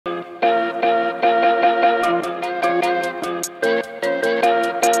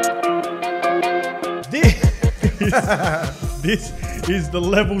This is the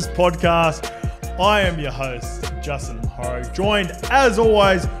Levels Podcast. I am your host, Justin Horo, joined as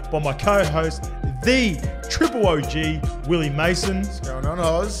always by my co-host, the Triple OG, Willie Mason. What's going on,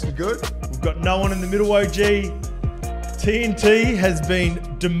 Oz? You good? We've got no one in the middle, OG. TNT has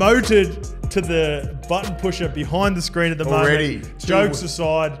been demoted to the button pusher behind the screen at the moment. Jokes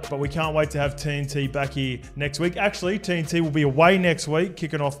aside, but we can't wait to have TNT back here next week. Actually, TNT will be away next week,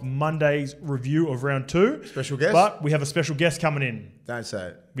 kicking off Monday's review of round 2. Special guest? But we have a special guest coming in. Don't say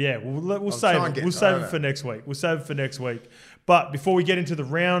it. Yeah, we'll save it. We'll save it for next week. We'll save it for next week. But before we get into the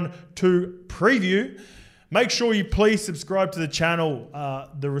round 2 preview, make sure you please subscribe to the channel.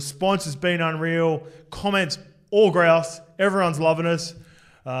 The response has been unreal. Comments, all grouse. Everyone's loving us.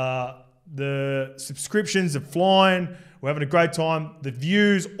 The subscriptions are flying. We're having a great time. The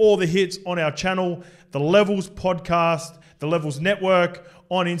views, all the hits on our channel, the Levels Podcast, the Levels Network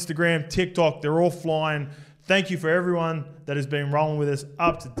on Instagram, TikTok, they're all flying. Thank you for everyone that has been rolling with us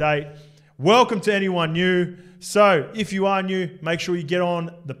up to date. Welcome to anyone new. So if you are new, make sure you get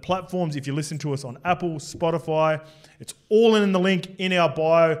on the platforms. If you listen to us on Apple, Spotify, it's all in the link in our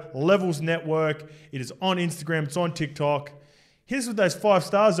bio, Levels Network. It is on Instagram, it's on TikTok. Here's with those 5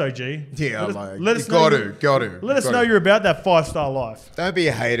 stars, OG. Yeah, let us got know to. Let us know you're about that 5-star life. Don't be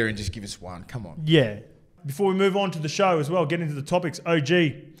a hater and just give us one. Come on. Yeah. Before we move on to the show as well, get into the topics, OG,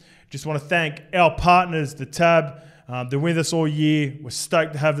 just want to thank our partners, the Tab. They're with us all year. We're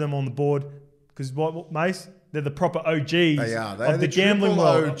stoked to have them on the board because, what, Mace? They're the proper OGs of the gambling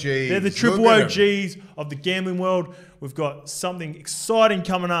world. They're the triple OGs of the gambling world. We've got something exciting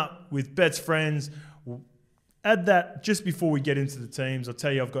coming up with Bet's Friends. We'll add that just before we get into the teams. I'll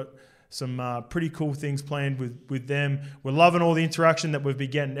tell you, I've got some pretty cool things planned with them. We're loving all the interaction that we've been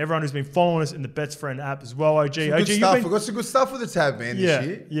getting. Everyone who's been following us in the Bet's Friend app as well, OG. We've got some good stuff with the Tab, man, this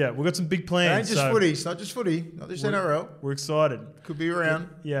year. Yeah, we've got some big plans. It ain't just footy. It's not just footy. Not just NRL. We're excited. Could be around.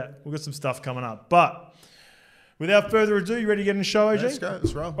 Yeah, we've got some stuff coming up. But without further ado, you ready to get in the show, OG? Let's go.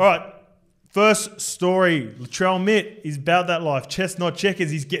 Let's roll. All right. First story. Latrell Mitt is about that life. Chestnut checkers.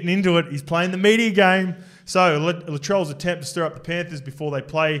 He's getting into it. He's playing the media game. So Latrell's attempt to stir up the Panthers before they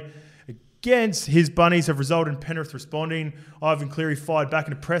play against his bunnies have resulted in Penrith responding. Ivan Cleary fired back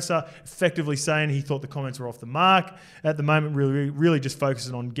in a presser, effectively saying he thought the comments were off the mark. At the moment, really just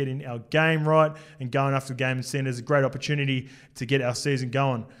focusing on getting our game right and going after the game and seeing it as a great opportunity to get our season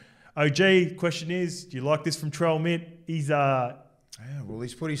going. OG, question is, do you like this from TRELL Mitt? He's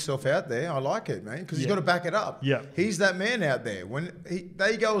he's put himself out there. I like it, man, because he's got to back it up. Yeah, he's that man out there. When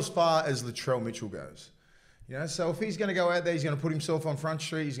they go as far as Latrell Mitchell goes. You know, so if he's going to go out there, he's going to put himself on Front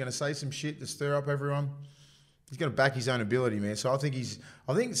Street. He's going to say some shit to stir up everyone. He's going to back his own ability, man. So I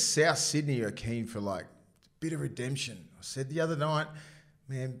think South Sydney are keen for like a bit of redemption. I said the other night,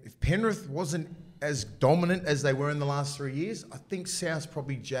 man, if Penrith wasn't as dominant as they were in the last 3 years, I think South's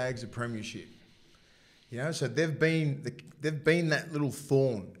probably Jags a premiership. You know, so they've been that little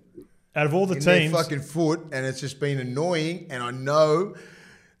thorn out of all the in teams, their fucking foot, and it's just been annoying. And I know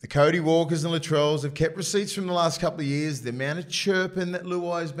the Cody Walkers and Latrells have kept receipts from the last couple of years. The amount of chirping that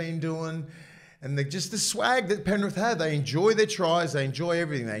Luai's been doing, and just the swag that Penrith had. They enjoy their tries. They enjoy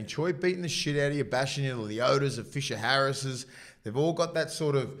everything. They enjoy beating the shit out of you, bashing you, the Leotas, the Fisher Harrises. They've all got that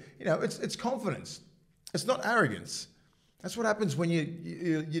sort of, you know, it's confidence. It's not arrogance. That's what happens when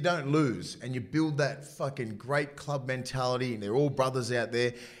you don't lose and you build that fucking great club mentality, and they're all brothers out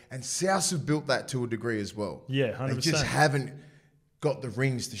there. And Souths have built that to a degree as well. Yeah, 100%. They just haven't got the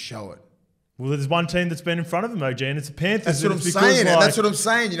rings to show it. Well, there's one team that's been in front of them, OG, and it's the Panthers. That's what I'm saying. That's what I'm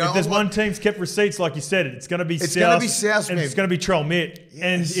saying. You know, if there's one team's kept receipts, like you said, it's going to be South. It's going to be South, and it's going to be TRELL Mitt. Yes.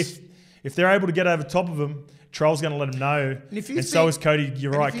 And if they're able to get over top of them, TRELL's going to let them know. And so is Cody.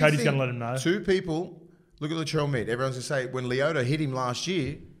 You're right. Cody's going to let them know. Two people. Look at Latrell Mitt. Everyone's going to say, when Leota hit him last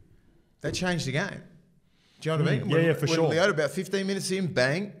year, that changed the game. Do you know what I mean? Yeah, for sure. When Leota, about 15 minutes in,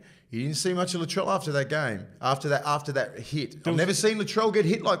 bang, you didn't see much of Latrell after that game, after that hit. I've never seen Latrell get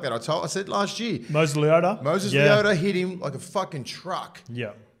hit like that. I said last year. Moses Leota hit him like a fucking truck.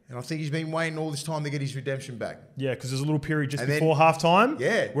 Yeah. And I think he's been waiting all this time to get his redemption back. Yeah, because there's a little period just before halftime.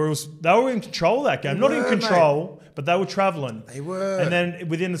 Yeah. Where they were in control of that game. Not in control, but they were travelling. They were. And then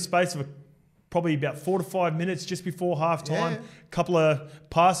within the space of probably about 4 to 5 minutes just before halftime, a couple of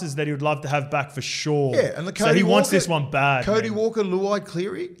passes that he would love to have back for sure. Yeah, and so he wants this one bad. Cody Walker, Luai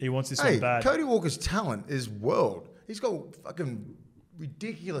Cleary. He wants this one bad. Cody Walker's talent is world. He's got fucking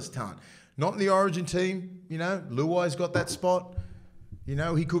ridiculous talent. Not in the Origin team, you know. Luai's got that spot. You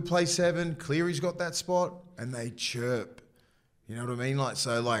know, he could play 7. Cleary's got that spot, and they chirp. You know what I mean? Like,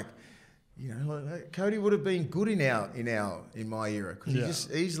 so, like, you know, like Cody would have been good in my era because he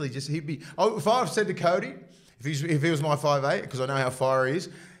just easily he'd be. Oh, if I've said to Cody, If he was my 5'8", because I know how fiery he is,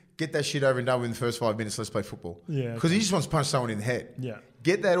 get that shit over and done with in the first 5 minutes. Let's play football. Yeah. Because he just wants to punch someone in the head. Yeah.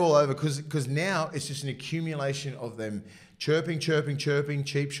 Get that all over because now it's just an accumulation of them chirping,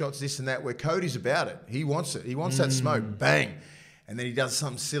 cheap shots, this and that, where Cody's about it. He wants it. He wants that smoke. Bang. And then he does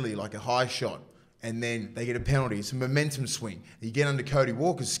something silly like a high shot. And then they get a penalty. It's a momentum swing. You get under Cody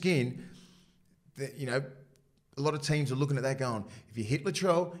Walker's skin, you know, a lot of teams are looking at that going, if you hit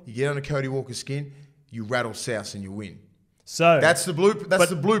Latrell, you get under Cody Walker's skin, you rattle South and you win. So that's the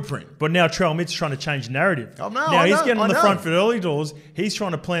blueprint. But now Trell Mitt's trying to change narrative. Oh, no, now he's getting on the front foot early doors. He's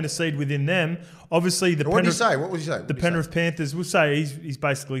trying to plant a seed within them. Obviously, the what did he say? What would he say? The Penrith Panthers will say he's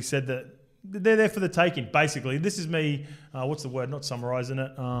basically said that they're there for the taking. Basically, this is me. What's the word? Not summarising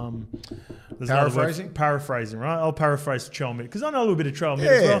it. Paraphrasing, right? I'll paraphrase Trell Mitt because I know a little bit of Trell Mitt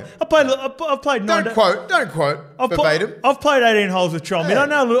as well. I've played. Don't quote. Verbatim. I've played 18 holes with Trell Mitt. I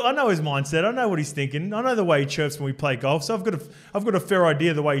know his mindset. I know what he's thinking. I know the way he chirps when we play golf. So I've got a fair idea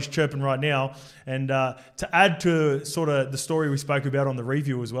of the way he's chirping right now. And to add to sort of the story we spoke about on the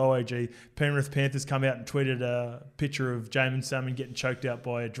review as well, AG, Penrith Panthers come out and tweeted a picture of Jamin Salmon getting choked out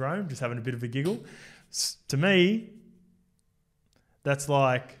by a drone, just having a bit of a giggle. To me, that's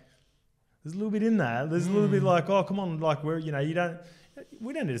like, there's a little bit in that. There's a little bit like, oh, come on, like we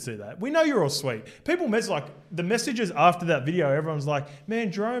don't need to see that. We know you're all sweet. People the messages after that video, everyone's like,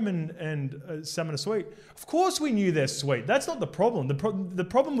 man, Jerome and Salmon are sweet. Of course we knew they're sweet. That's not the problem. The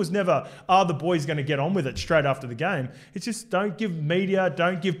problem was never, are the boys going to get on with it straight after the game? It's just don't give media,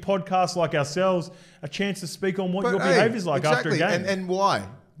 don't give podcasts like ourselves a chance to speak on what your behaviour's like after a game. And why?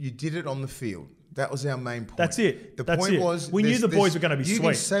 You did it on the field. That was our main point. That's it. The point was... We knew the boys were going to be sweet. You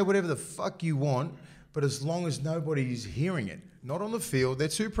can say whatever the fuck you want, but as long as nobody's hearing it. Not on the field. They're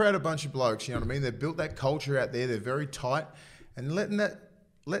too proud a bunch of blokes, you know what I mean? They've built that culture out there. They're very tight. And letting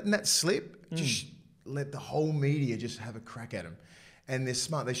that slip, just let the whole media just have a crack at them. And they're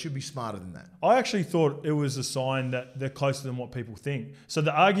smart. They should be smarter than that. I actually thought it was a sign that they're closer than what people think. So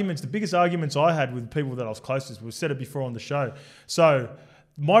the biggest arguments I had with people that I was closest, we've said it before on the show. So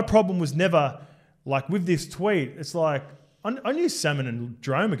my problem was never... Like with this tweet, it's like, I knew Salmon and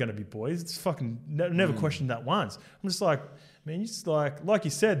Jerome are going to be boys. It's fucking, never questioned that once. I'm just like, man, you just like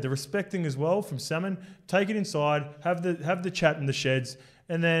you said, the respecting as well from Salmon, take it inside, have the chat in the sheds,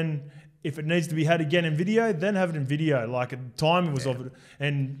 and then if it needs to be had again in video, then have it in video. Like at the time it was of it.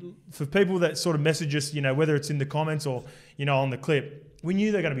 And for people that sort of message us, you know, whether it's in the comments or, you know, on the clip, we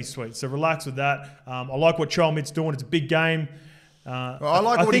knew they're going to be sweet. So relax with that. I like what Trell Mitt's doing. It's a big game.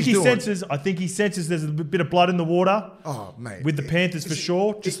 I think he senses there's a bit of blood in the water. Oh, mate. With the Panthers for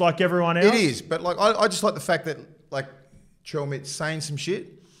sure, just like everyone else. It is, but like I just like the fact that like Trell Mitt's saying some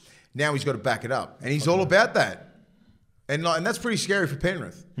shit. Now he's got to back it up, and he's all about that. And that's pretty scary for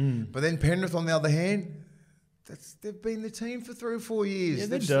Penrith. But then Penrith, on the other hand, they've been the team for 3 or 4 years. Yeah,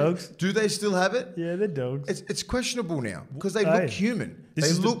 they're dogs. Do they still have it? Yeah, they're dogs. It's questionable now because they look human.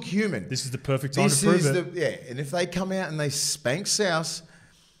 They look human. This is the perfect time to prove it. And if they come out and they spank South,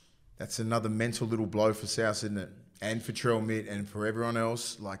 that's another mental little blow for South, isn't it? And for Trell Mitt and for everyone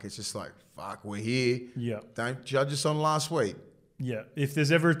else. Like, it's just like, fuck, we're here. Yeah. Don't judge us on last week. Yeah. If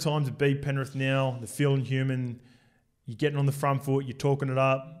there's ever a time to beat Penrith now, they're feeling human, you're getting on the front foot, you're talking it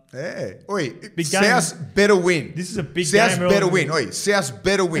up. Yeah. Oi, big South better win. This is a big South game. Better win. Oi, South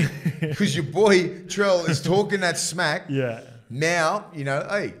better win. Because your boy Trell is talking that smack. Yeah. Now, you know,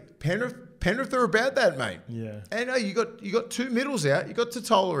 hey, Penrith are about that, mate. Yeah. And hey, you got 2 middles out. You got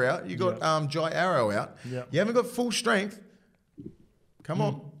Totola out. You got Jai Arrow out. Yeah. You haven't got full strength. Come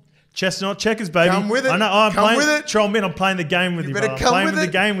on. Chestnut checkers, baby. Come with it. I know. Come with it. Trell Mitt, I'm playing the game with you. Better I'm come playing with the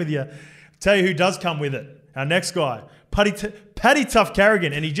game with you. Tell you who does come with it. Our next guy, Paddy Tough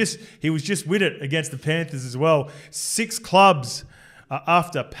Carrigan, and he was just with it against the Panthers as well. 6 clubs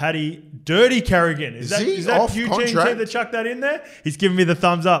after Paddy Dirty Carrigan. Is that Eugene that chucked that in there? He's giving me the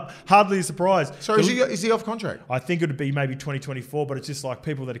thumbs up. Hardly a surprise. So is he off contract? I think it would be maybe 2024, but it's just like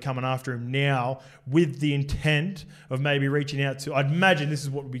people that are coming after him now with the intent of maybe reaching out to. I'd imagine this is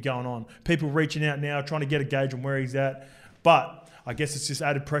what would be going on. People reaching out now, trying to get a gauge on where he's at. But I guess it's just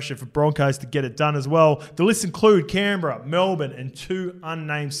added pressure for Broncos to get it done as well. The list include Canberra, Melbourne, and 2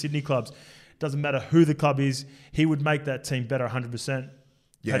 unnamed Sydney clubs. Doesn't matter who the club is, he would make that team better 100%.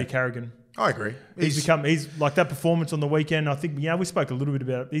 Yeah. Paddy Carrigan. I agree. He's like that performance on the weekend. I think we spoke a little bit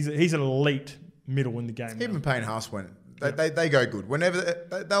about it. He's an elite middle in the game. Even Payne Haas went. They go good.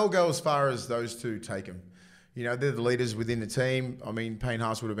 Whenever they'll go as far as those two take him. You know, they're the leaders within the team. I mean, Payne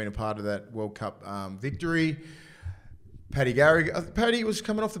Haas would have been a part of that World Cup victory. Paddy was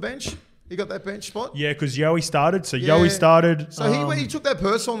coming off the bench. He got that bench spot. Yeah, because Yowie started. So Yowie started. So he took that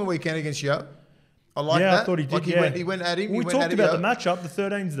purse on the weekend against Yo. I like yeah, that. I thought he did. Like he went at him. We talked about the matchup, the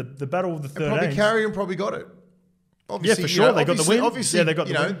 13s, the battle of the 13s. Probably Carrigan probably got it. Obviously, yeah, for sure. They got the win. Obviously, yeah, they got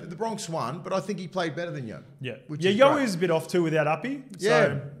the win. The Bronx won, but I think he played better than Yo. Yeah. Yo is a bit off too without Uppy.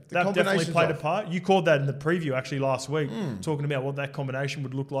 So that definitely played a part. You called that in the preview actually last week, talking about what that combination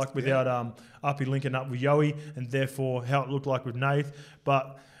would look like without Uppy linking up with Yoey, and therefore how it looked like with Nath.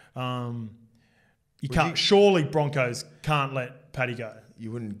 But you can't. Surely Broncos can't let Paddy go.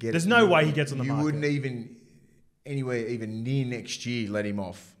 You wouldn't get. There's no way he gets on the market. You wouldn't even anywhere even near next year let him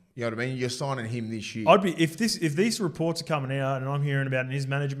off. You know what I mean? You're signing him this year. I'd be if these reports are coming out and I'm hearing about it and his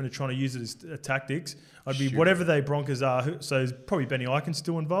management are trying to use it as tactics. I'd be whatever they Broncos are. So there's probably Benny Ikin's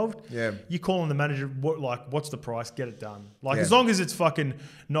still involved. Yeah, you calling the manager? What's the price? Get it done. Like as long as it's fucking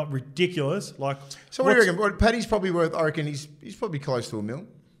not ridiculous. Like so, what do you reckon? Well, Paddy's probably worth. I reckon he's probably close to $1 million.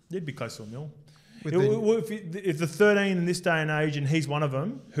 He'd be close to $1 million. If the 13 in this day and age, and he's one of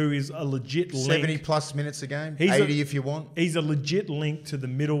them, who is a legit link. 70 plus minutes a game, 80 if you want. He's a legit link to the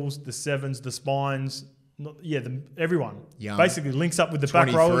middles, the sevens, the spines, everyone. Young. Basically links up with the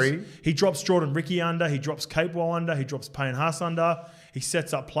 23. back rowers. He drops Jordan Ricky under, he drops Capewell under, he drops Payne Haas under. He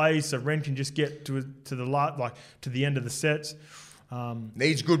sets up plays so Ren can just get to the end of the sets.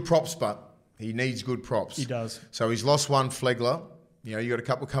 Needs good props, but he needs good props. He does. So he's lost one Flegler. You know, you got a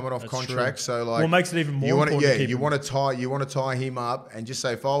couple coming off contract, so like, well, it makes it even more important. You want to tie him up, and just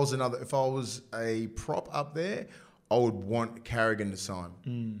say if I was a prop up there, I would want Carrigan to sign.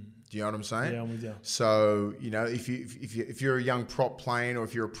 Do you know what I'm saying? Yeah, I'm with you. So you know, if you're a young prop playing, or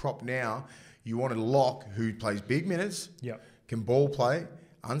if you're a prop now, you want a lock who plays big minutes, can ball play,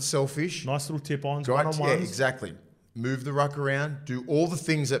 unselfish, nice little tip-ons, one-on-ones. Yeah, exactly. Move the ruck around, do all the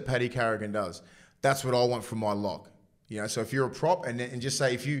things that Paddy Carrigan does. That's what I want from my lock. You know, so if you're a prop and just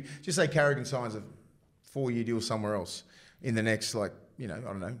say Carrigan signs a 4-year deal somewhere else in the next 12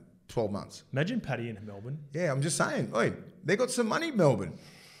 months. Imagine Paddy in Melbourne. Yeah, I'm just saying. Oi, they got some money, Melbourne.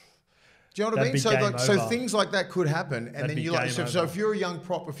 Do you know what I mean? So things like that could happen, and then you so if you're a young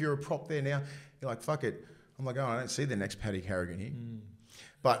prop, if you're a prop there now, you're like, fuck it. I'm like, I don't see the next Paddy Carrigan here.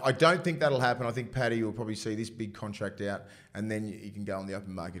 But I don't think that'll happen. I think Paddy will probably see this big contract out, and then he can go on the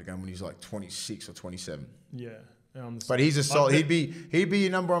open market again when he's like 26 or 27. Yeah. But he's a solid. He'd be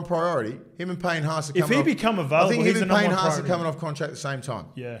your number one priority. Him and Payne Haas are coming off. If he become available, I think him and Payne Haas are coming off contract at the same time.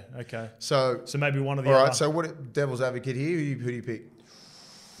 Yeah. Okay. So maybe one of the. All right. So what? Devil's advocate here. Who do you pick?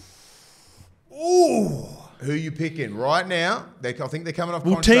 Ooh. Who are you picking right now? I think they're coming off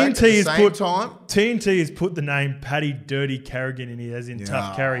contract at the same time. TNT has put the name Paddy Dirty Carrigan in here, as in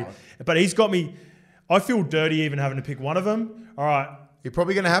tough carry. But he's got me. I feel dirty even having to pick one of them. All right. You're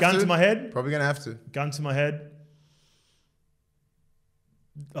probably going to have to. Gun to my head. Probably going to have to. Gun to my head.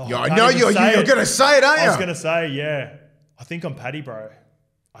 Oh, I know you're going to say it, aren't you? I was going to say, yeah. I think I'm Paddy, bro.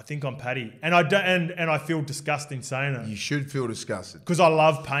 I think I'm Paddy. And I feel disgusting saying it. You should feel disgusted. Because I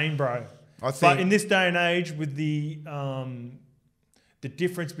love pain, bro. But in this day and age, with the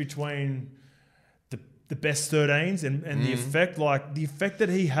difference between the best 13s and the effect that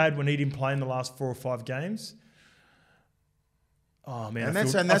he had when he didn't play in the last 4 or 5 games. Oh man, I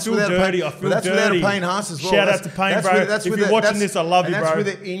feel dirty. I feel that's dirty. Without Payne Haas as well. Shout out to Payne, bro. If you're watching this, I love you, bro. That's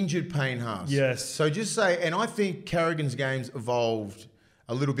with the injured Payne Haas. Yes. So just say, and I think Carrigan's game's evolved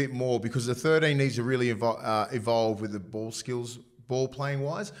a little bit more because the 13 needs to really evolve with the ball skills, ball playing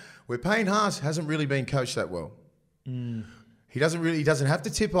wise. Where Payne Haas hasn't really been coached that well. He doesn't have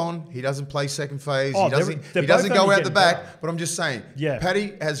to tip on. He doesn't play second phase. He doesn't go out the back. But I'm just saying,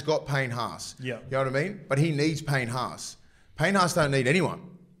 Paddy has got Payne Haas. Yeah. You know what I mean? But he needs Payne Haas. Payne Haas don't need anyone.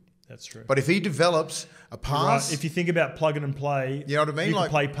 That's true. But if he develops a pass... Right. If you think about plug and play, you know what I mean? You can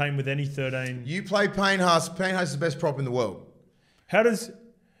play Payne with any 13. You play Payne Haas. Payne Haas is the best prop in the world. How does...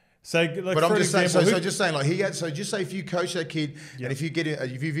 So, but I'm just saying. So just saying, like just say if you coach that kid, and if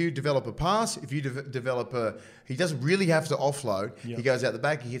you develop a pass, if you develop he doesn't really have to offload. He goes out the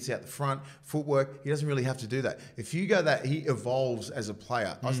back, he hits out the front, footwork. He doesn't really have to do that. If you go that, he evolves as a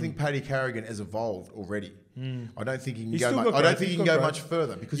player. I think Paddy Carrigan has evolved already. I don't think he can go much. I don't think he can go much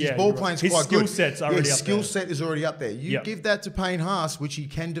further because his ball playing's quite good. His skill set's already up there. His skill set is already up there. You give that to Payne Haas, which he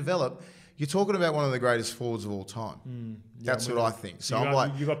can develop. You're talking about one of the greatest forwards of all time. That's what I think. So I'm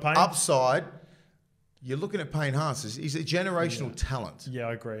like, upside, you're looking at Payne Haas. He's a generational talent. Yeah,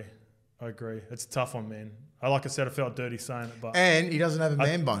 I agree. It's a tough one, man. Like I said, I felt dirty saying it. And he doesn't have a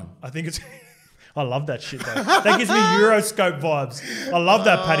man bun. I think it's... I love that shit, though. That gives me Euroscope vibes. I love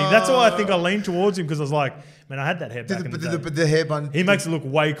that, Paddy. That's why I think I leaned towards him because I was like, man, I had that hair back in the day. But the hair bun... He makes it look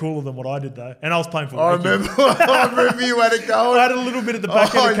way cooler than what I did, though. And I was playing for I remember you had it going. I had a little bit at the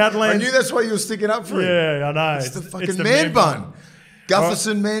back end of Catalan. I knew that's why you were sticking up for him. Yeah, I know. It's the fucking man bun.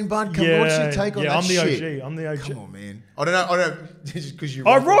 Gutherson, man, bud. Come on, what's your take on that I'm the shit? I'm the OG. Come on, man. I don't know. Just because you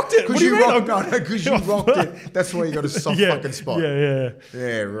I rocked it. What do you mean? Because you rocked it. That's why you got a soft fucking spot. Yeah,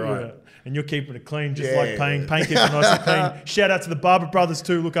 right. Yeah. And you're keeping it clean, just like Payne. Payne keeps it nice and clean. Shout out to the Barber brothers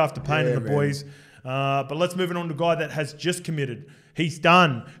too. Look after Payne and the boys. But let's move on to a guy that has just committed. He's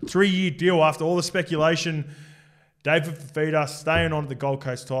done. 3-year deal after all the speculation. David FIFITA staying on at the Gold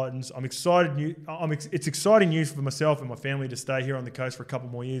Coast Titans. I'm excited. It's exciting news for myself and my family to stay here on the coast for a couple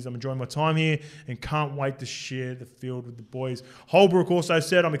more years. I'm enjoying my time here and can't wait to share the field with the boys. Holbrook also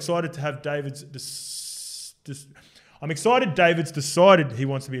said, I'm excited to have David's decided he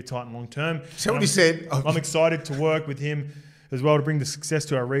wants to be a Titan long term. So what he said. I'm excited to work with him as well to bring the success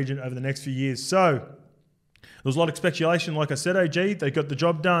to our region over the next few years. So there was a lot of speculation. Like I said, OG, they got the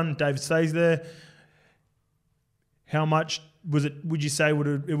job done. David stays there. How much was it? Would you say it would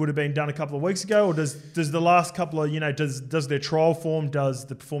have been done a couple of weeks ago, or does the last couple of does their trial form, does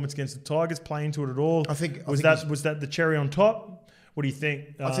the performance against the Tigers play into it at all? Was that the cherry on top? What do you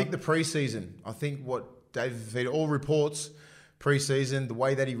think? I think the preseason. I think what David FIFITA, all reports preseason, the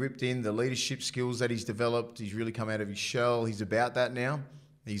way that he ripped in, the leadership skills that he's developed, he's really come out of his shell. He's about that now.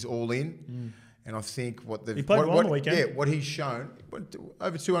 He's all in. And I think he played well on the weekend. Yeah, what he's shown,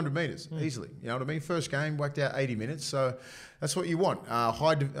 over 200 metres easily. You know what I mean? First game, whacked out 80 minutes. So that's what you want.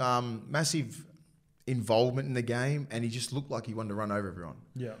 Massive involvement in the game, and he just looked like he wanted to run over everyone.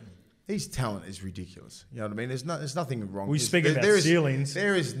 Yeah. His talent is ridiculous. You know what I mean? There's nothing wrong. We speak about ceilings.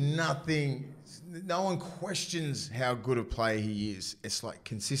 There is nothing. No one questions how good a player he is. It's like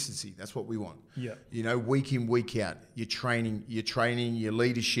consistency. That's what we want. Yeah. You know, week in, week out. Your training, your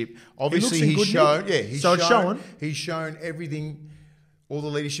leadership. Obviously, he's shown. Yeah, he's shown everything. All the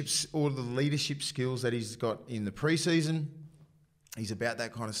leadership skills that he's got in the preseason. He's about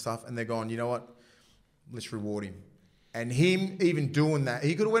that kind of stuff, and they're going, you know what? Let's reward him. And him even doing that,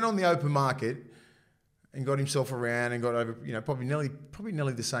 he could have went on the open market and got himself around and got over, probably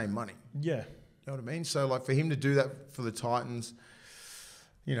nearly the same money. Yeah. You know what I mean? So, like, for him to do that for the Titans,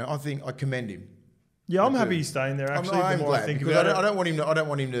 I think I commend him. Yeah, I'm happy he's staying there. Actually, I'm glad because I don't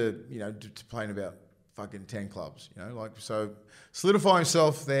want him to play in about fucking 10 clubs. So solidify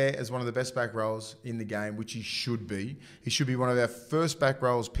himself there as one of the best back rows in the game, which he should be. He should be one of our first back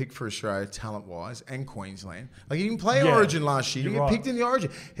rows picked for Australia, talent-wise, and Queensland. Like, he didn't play Origin last year. He got picked in the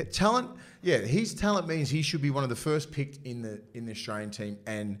Origin. His talent means he should be one of the first picked in the Australian team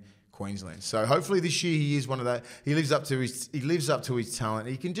and Queensland. So hopefully this year he is one of that. He lives up to his talent.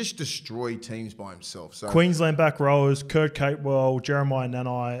 He can just destroy teams by himself. So Queensland back rowers: Kurt Capewell, Jeremiah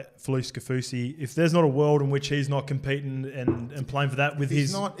Nanai, Felise Kafusi. If there's not a world in which he's not competing and playing for that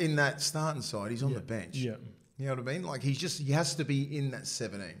he's not in that starting side. He's on the bench. Yeah, you know what I mean. Like, he has to be in that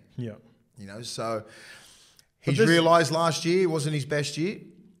 17. Yeah, So he's realised last year wasn't his best year.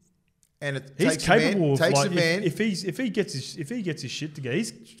 And he's capable of, like, if he gets his shit together,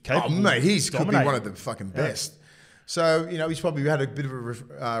 he's capable. Oh, mate, could be one of the fucking best. So, he's probably had a bit of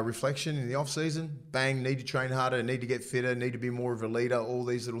a reflection in the off season. Bang, need to train harder, need to get fitter, need to be more of a leader, all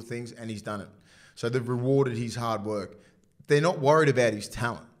these little things, and he's done it. So they've rewarded his hard work. They're not worried about his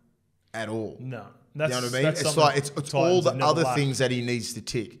talent at all. No. You know what I mean? It's all the other things that he needs to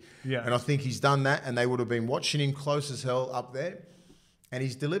tick. Yeah. And I think he's done that, and they would have been watching him close as hell up there. And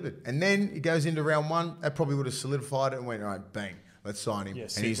he's delivered. And then he goes into round one. That probably would have solidified it and went, all right, bang, let's sign him.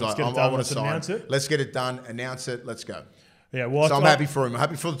 Yes, and he's like, I want to sign. Let's get it done. Announce it. Let's go. Yeah, well, so I'm happy for him. I'm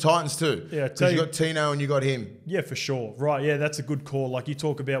happy for the Titans too. Yeah, because you got Tino and you got him. Yeah, for sure. Right. Yeah, that's a good call. Like we're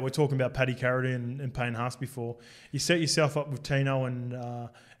talking about Paddy Carradine and Payne Haas before. You set yourself up with Tino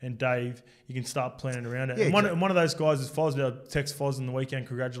and Dave. You can start planning around it. Yeah, and one of those guys is Foz. I text Foz on the weekend,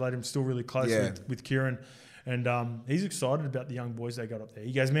 congratulate him. Still really close with Kieran. And he's excited about the young boys they got up there.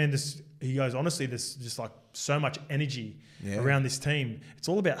 He goes, man, honestly, there's just like so much energy around this team. It's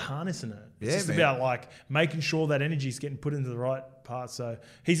all about harnessing it. It's just about like making sure that energy is getting put into the right part. So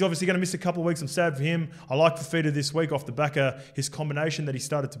he's obviously going to miss a couple of weeks. I'm sad for him. I like FIFITA this week off the back of his combination that he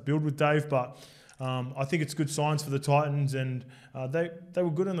started to build with Dave. But I think it's good signs for the Titans, and they were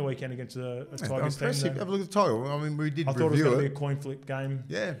good on the weekend against a Tigers team. Have a look at the title. I mean, we did I thought it was going to be a coin flip game.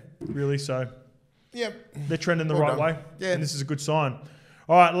 Yeah. Really, so... Yep. They're trending the right way. Yeah. And this is a good sign.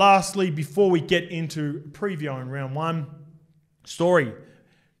 All right, lastly, before we get into previewing round one, story.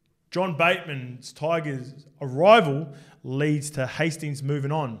 John Bateman's Tigers arrival leads to Hastings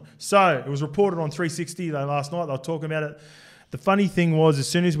moving on. So it was reported on 360 last night. They were talking about it. The funny thing was, as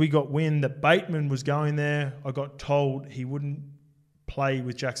soon as we got wind that Bateman was going there, I got told he wouldn't play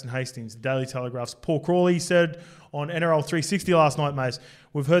with Jackson Hastings. Daily Telegraph's Paul Crawley said on NRL 360 last night, mate,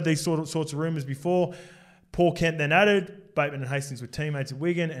 we've heard these sorts of rumours before. Paul Kent then added, Bateman and Hastings were teammates at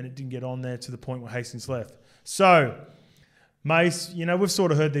Wigan, and it didn't get on there to the point where Hastings left. So, Mace, you know, we've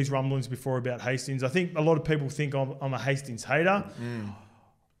sort of heard these rumblings before about Hastings. I think a lot of people think I'm a Hastings hater.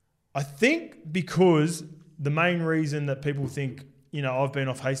 I think because the main reason that people think, you know, I've been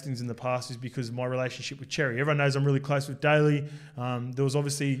off Hastings in the past is because of my relationship with Cherry. Everyone knows I'm really close with Daly. There was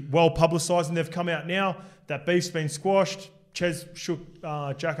obviously well publicised, and they've come out now that beef's been squashed. Ches shook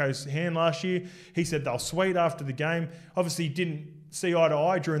Jacko's hand last year. He said they'll sweet after the game. Obviously, he didn't see eye to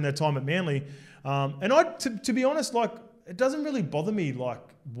eye during their time at Manly. And to be honest, like, it doesn't really bother me, like,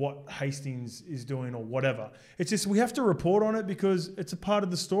 what Hastings is doing or whatever. It's just we have to report on it because it's a part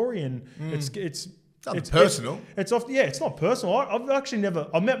of the story, and it's personal. It's not personal. I've actually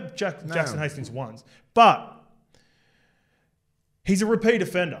I met Jackson Hastings once, but he's a repeat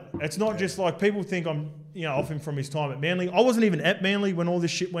offender. It's not just like people think I'm, you know, off him from his time at Manly. I wasn't even at Manly when all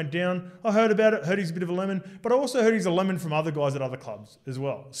this shit went down. I heard about it, heard he's a bit of a lemon, but I also heard he's a lemon from other guys at other clubs as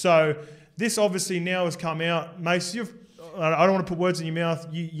well. So this obviously now has come out. Mace, I don't want to put words in your mouth.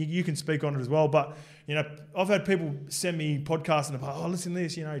 You can speak on it as well, but, you know, I've had people send me podcasts and they're like, oh, listen to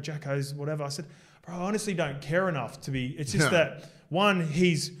this, you know, Jacko's whatever. I said, bro, I honestly don't care enough to be. It's just that, one,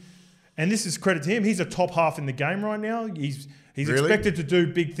 and this is credit to him, he's a top half in the game right now. He's really expected to do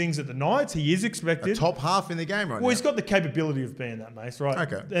big things at the Knights. He is expected. A top half in the game right now. Well, he's got the capability of being that, Mace, right?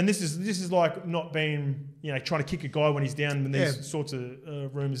 Okay. And this is like not being, you know, trying to kick a guy when he's down when these sorts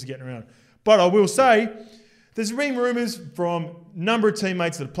of rumours are getting around. But I will say, there's been rumours from a number of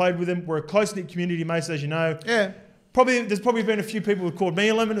teammates that have played with him. We're a close-knit community, Mace, as you know. Yeah. There's probably been a few people who called me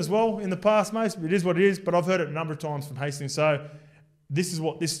a lemon as well in the past, Mace. It is what it is, but I've heard it a number of times from Hastings. So this is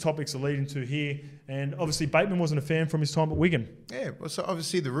what this topic's are leading to here. And obviously Bateman wasn't a fan from his time at Wigan. Yeah, well, so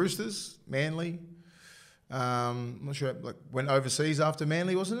obviously the Roosters, Manly, I'm not sure, like, went overseas after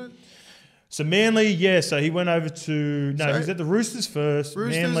Manly, wasn't it? So Manly, yeah, so he went over to, he was at the Roosters first.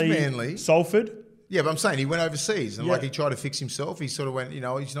 Manly, Salford. Yeah, but I'm saying he went overseas and like he tried to fix himself. He sort of went, you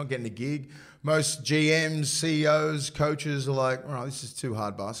know, he's not getting a gig. Most GMs, CEOs, coaches are like, all right, this is too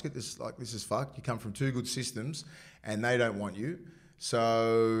hard basket. This is fucked. You come from two good systems and they don't want you.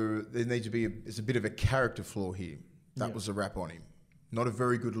 So there needs to be there's a bit of a character flaw here. That was a rap on him. Not a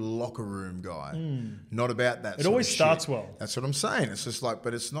very good locker room guy. Not about that. It always starts well. That's what I'm saying. It's just like,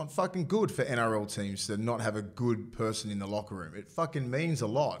 but it's not fucking good for NRL teams to not have a good person in the locker room. It fucking means a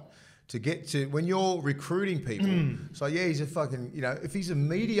lot. To get to, when you're recruiting people, so yeah, he's a fucking, you know, if he's a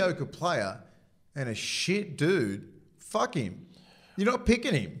mediocre player and a shit dude, fuck him. You're not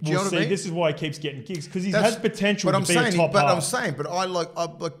picking him. Do you know what I mean? This is why he keeps getting gigs, because he has potential to be a top half. But I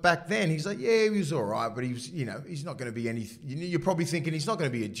like back then, he's like, yeah, he was all right, but he was, you know, he's not going to be any, you're probably thinking he's not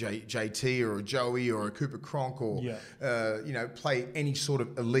going to be a JT or a Joey or a Cooper Cronk or, you know, play any sort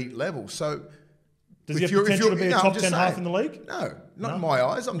of elite level. So, does he have potential to be a top 10 half in the league? No, not in my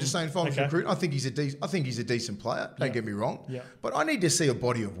eyes. I'm just saying, if I'm recruiting, I think he's a decent player. Don't get me wrong. Yeah. But I need to see a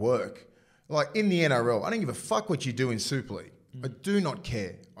body of work, like in the NRL. I don't give a fuck what you do in Super League. I do not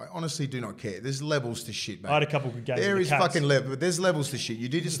care. I honestly do not care. There's levels to shit, man. I had a couple of good games. There is fucking level, but there's levels to shit. You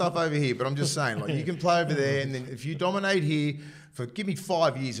did your stuff over here, but I'm just saying, like, you can play over there, and then if you dominate here, give me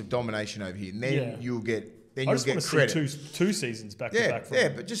 5 years of domination over here, and then you'll get. Then you'll get credit. See two seasons back to back.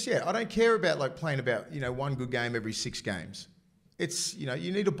 But I don't care about like playing about, you know, one good game every 6 games. It's, you know,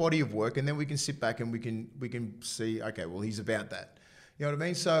 you need a body of work, and then we can sit back and we can see, okay, well, he's about that. You know what I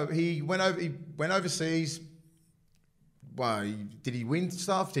mean? So he went overseas. Wow, did he win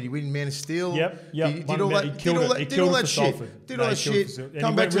stuff? Did he win Man of Steel? Yep. He did all that. He killed that shit. Did all that shit.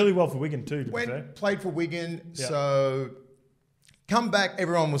 Come back really well for Wigan too. Played for Wigan. Yep. So come back.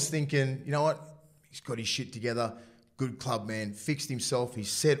 Everyone was thinking, you know what? He's got his shit together. Good club man. Fixed himself.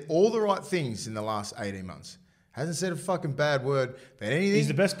 He's said all the right things in the last 18 months. Hasn't said a fucking bad word about anything. He's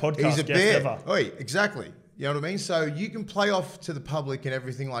the best podcast guest ever. Oh, exactly. You know what I mean? So you can play off to the public and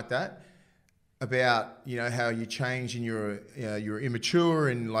everything like that about, you know, how you change and you're immature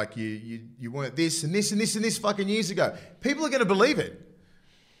and like you weren't this and this and this and this fucking years ago. People are going to believe it.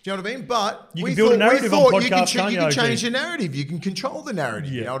 Do you know what I mean? But you can build a narrative on podcasts, you can change your narrative. You can control the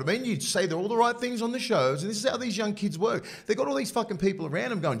narrative. You know what I mean? You say all the right things on the shows, and this is how these young kids work. They got all these fucking people around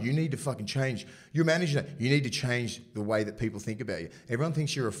them going, you need to fucking change. You're managing it. You need to change the way that people think about you. Everyone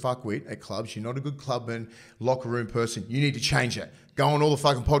thinks you're a fuckwit at clubs. You're not a good clubman, locker room person. You need to change it. Go on all the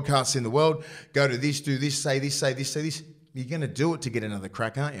fucking podcasts in the world. Go to this, do this, say this, say this, say this. You're going to do it to get another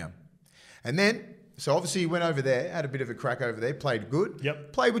crack, aren't you? And then... So obviously he went over there, had a bit of a crack over there, played good.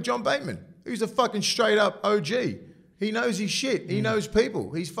 Yep. Played with John Bateman, who's a fucking straight up OG. He knows his shit. He knows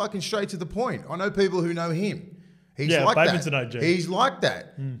people. He's fucking straight to the point. I know people who know him. He's like Bateman's that. an OG. He's like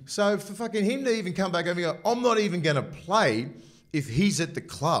that. So for fucking him to even come back over and go, I'm not even going to play if he's at the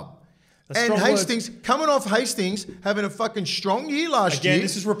club. And Hastings, coming off Hastings, having a fucking strong year last year. Again,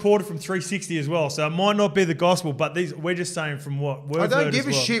 this is reported from 360 as well, so it might not be the gospel, but we're just saying from what we've heard. I don't give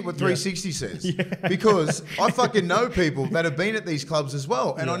a shit what 360 says because I fucking know people that have been at these clubs as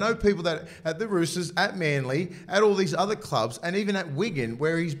well. And I know people that at the Roosters, at Manly, at all these other clubs, and even at Wigan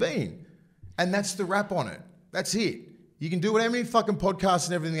where he's been. And that's the wrap on it. That's it. You can do whatever many fucking podcasts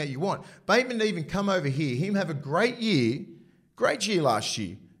and everything that you want. Bateman to even come over here, him have a great year last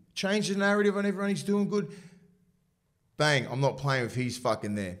year. Change the narrative on everyone. He's doing good. Bang, I'm not playing if he's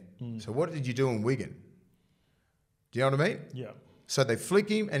fucking there. So what did you do in Wigan? Do you know what I mean? Yeah. So they flick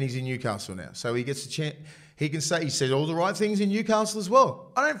him and he's in Newcastle now. So he gets a chance. He said all the right things in Newcastle as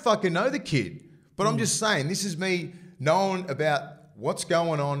well. I don't fucking know the kid. But I'm just saying, this is me knowing about what's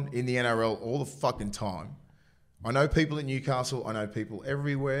going on in the NRL all the fucking time. I know people at Newcastle. I know people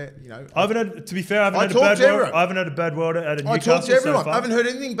everywhere. You know, I haven't had, to be fair, I haven't had a bad word out of Newcastle. I talk to everyone. So far. I haven't heard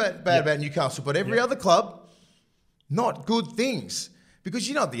anything bad about Newcastle, but every other club, not good things. Because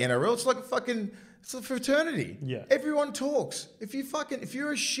you know the NRL, it's like a fucking, it's a fraternity. Yeah. Everyone talks. If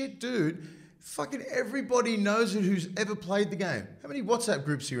you're a shit dude, fucking everybody knows it who's ever played the game. How many WhatsApp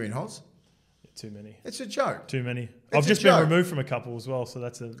groups are you in, Hoz? Too many. It's a joke. Too many. I've just been removed from a couple as well, so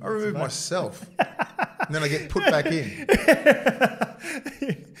that's a... I removed myself. And then I get put back in.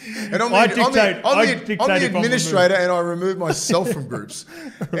 And I'm the administrator and I remove myself from groups.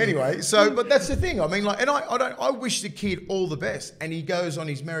 Anyway, but that's the thing. I mean, like, and I wish the kid all the best. And he goes on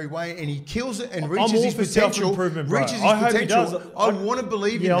his merry way and he kills it and reaches his potential. I want to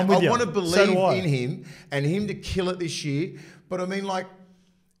believe in him. I want to believe in him and him to kill it this year. But I mean, like,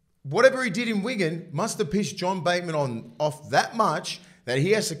 whatever he did in Wigan must have pissed John Bateman off that much that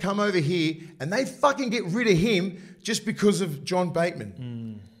he has to come over here and they fucking get rid of him just because of John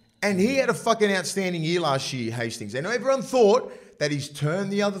Bateman. And he had a fucking outstanding year last year, Hastings. And everyone thought that he's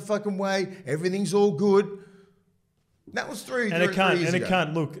turned the other fucking way. Everything's all good. That was three years ago. It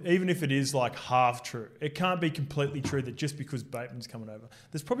can't, look, even if it is like half true, it can't be completely true that just because Bateman's coming over.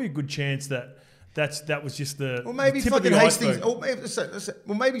 There's probably a good chance that that was just the maybe tip fucking of the Hastings.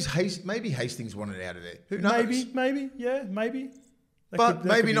 iceberg. Maybe Hastings wanted out of there. Who knows? Maybe. But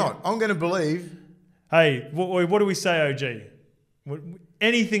maybe not. I'm going to believe. Hey, what do we say, OG?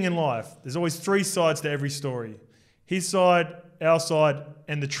 Anything in life, there's always three sides to every story. His side, our side,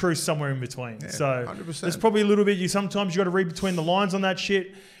 and the truth somewhere in between. Yeah, so 100%. There's probably a little bit. Sometimes you got to read between the lines on that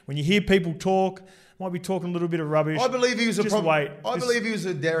shit. When you hear people talk, might be talking a little bit of rubbish. I believe he was I believe he was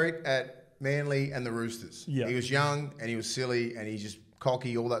a Derek at Manly and the Roosters. Yeah. He was young and he was silly and he's just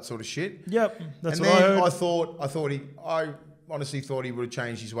cocky, all that sort of shit. Yep, that's what I heard. I honestly thought he would have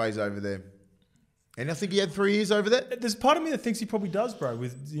changed his ways over there. And I think he had 3 years over there. There's part of me that thinks he probably does, bro.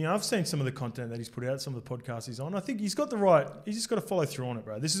 I've seen some of the content that he's put out, some of the podcasts he's on. I think he's got the right. He's just got to follow through on it,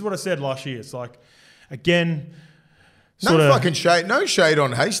 bro. This is what I said last year. It's like, again, fucking shade. No shade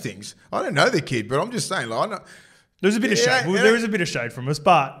on Hastings. I don't know the kid, but I'm just saying, like, there's a bit of shade. There is a bit of shade from us,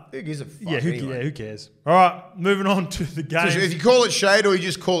 but who gives a fuck? Who cares? All right, moving on to the game. So if you call it shade or you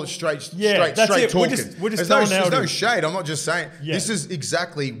just call it straight talking. We're just there's no shade. I'm not just saying. Yeah. This is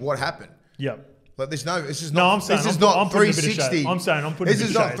exactly what happened. Yep. But this is not 360. I'm saying I'm putting this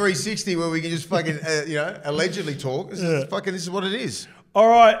is not 360 where we can just fucking allegedly talk. This is what it is. All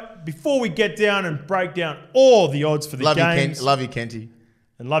right, before we get down and break down all the odds for the games. Love you, Kenty.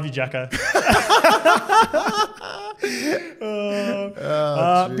 And love you, Jacko.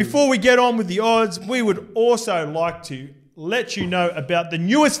 Before we get on with the odds, we would also like to let you know about the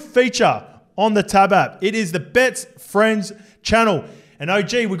newest feature on the Tab app. It is the Bets Friends channel. And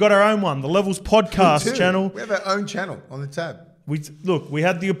OG, we got our own one, the Levels Podcast channel. We have our own channel on the Tab. We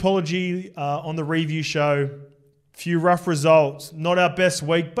had the apology on the review show. Few rough results. Not our best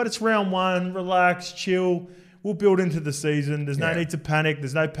week, but it's round one. Relax, chill. We'll build into the season. There's no need to panic.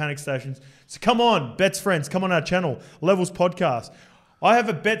 There's no panic stations. So come on, Bets Friends, come on our channel, Levels Podcast. I have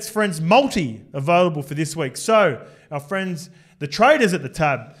a Bets Friends multi available for this week. So our friends, the traders at the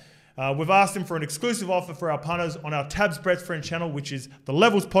Tab, we've asked them for an exclusive offer for our punters on our Tab's Bets Friends channel, which is the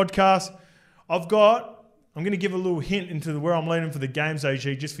Levels Podcast. I'm going to give a little hint into where I'm leaning for the games,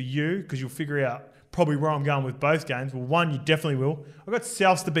 OG, just for you, because you'll figure out probably where I'm going with both games. Well, one, you definitely will. I've got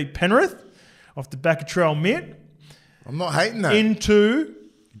Souths to beat Penrith off the back of TRELL Mint. I'm not hating that. Into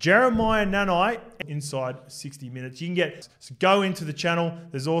Jeremiah Nanai inside 60 minutes. You can go into the channel.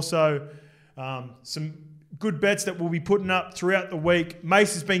 There's also some good bets that we'll be putting up throughout the week.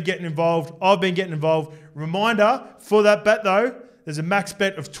 Mace has been getting involved. I've been getting involved. Reminder, for that bet though, there's a max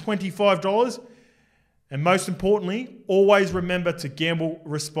bet of $25. And most importantly, always remember to gamble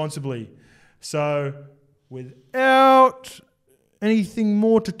responsibly. So without anything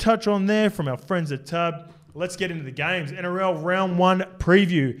more to touch on there from our friends at Tab, let's get into the games. NRL Round 1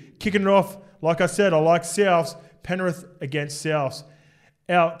 preview. Kicking it off, like I said, I like Souths. Penrith against Souths.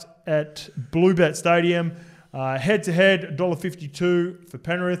 Out at Bluebet Stadium. Head-to-head, $1.52 for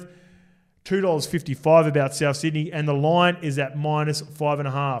Penrith. $2.55 about South Sydney, and the line is at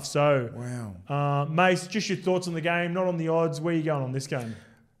 -5.5. So, wow, Mace, just your thoughts on the game, not on the odds. Where are you going on this game?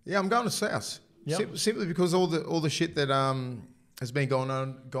 Yeah, I'm going to South. Yep. Simply because all the shit that has been going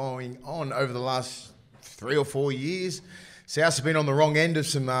on over the last 3 or 4 years. South have been on the wrong end of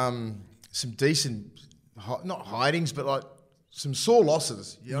some decent, not hidings, but like some sore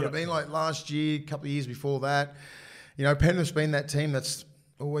losses. You know what I mean? Like last year, a couple of years before that. You know, Penrith's been that team that's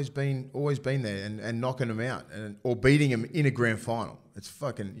always been there and knocking them out or beating them in a grand final. It's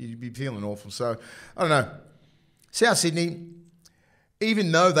fucking, you'd be feeling awful. So, I don't know. South Sydney,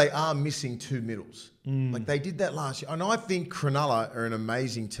 even though they are missing 2 middles, like they did that last year. And I think Cronulla are an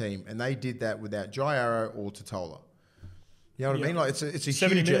amazing team, and they did that without Jai Arrow or Totola. You know what I mean? Like it's a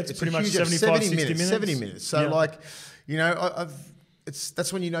 70 huge, minutes, it's pretty a much huge 75, 60 minutes. 70 minutes. So like, you know,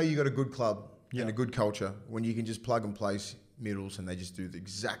 that's when you know you got a good club and a good culture, when you can just plug and place middles and they just do the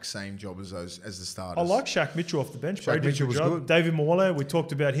exact same job as the starters. I like Shaq Mitchell off the bench. Shaq Mitchell was good. David Moale, we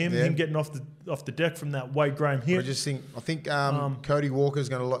talked about him getting off the deck from that Wade Graham hit. I think Cody Walker's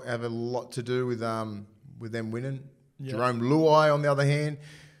going to have a lot to do with them winning. Yeah. Jerome Luai, on the other hand,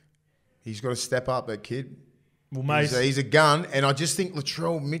 he's got to step up, that kid. Well, mate, he's a gun, and I just think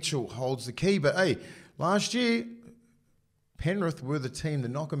Latrell Mitchell holds the key. But hey, last year, Penrith were the team to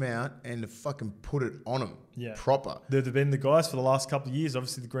knock them out and to fucking put it on them proper. They've been the guys for the last couple of years,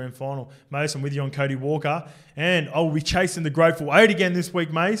 obviously the grand final. Mace, I'm with you on Cody Walker. And I will be chasing the Grateful Eight again this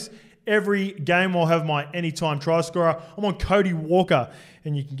week, Mace. Every game I'll have my anytime try scorer. I'm on Cody Walker,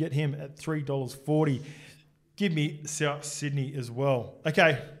 and you can get him at $3.40. Give me South Sydney as well.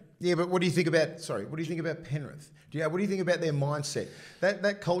 Okay. Yeah, but what do you think about Penrith? What do you think about their mindset?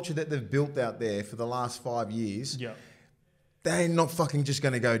 That culture that they've built out there for the last 5 years. Yeah. They're not fucking just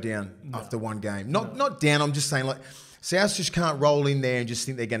going to go down after one game. Not down. I'm just saying, like, South just can't roll in there and just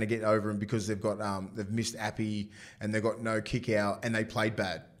think they're going to get over them because they've missed Appy and they've got no kick out and they played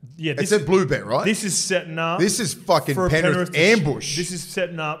bad. Yeah, it's a blue bet, right? This is setting up. This is fucking Penrith ambush. This is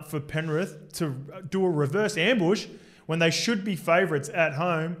setting up for Penrith to do a reverse ambush when they should be favourites at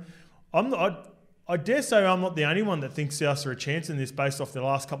home. I dare say I'm not the only one that thinks Souths are a chance in this based off their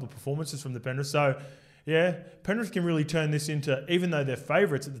last couple of performances from the Penrith. So, yeah, Penrith can really turn this into, even though they're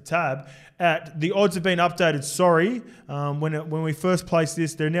favourites at the tab, the odds have been updated, when we first placed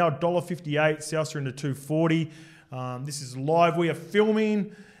this, they're now $1.58, Souths are into $2.40. This is live. We are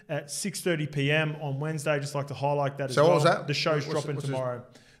filming at 6:30 p.m. on Wednesday. Just like to highlight that as well. So what was that? The show's dropping tomorrow.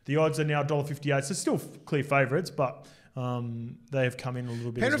 The odds are now $1.58, so still clear favourites, but they have come in a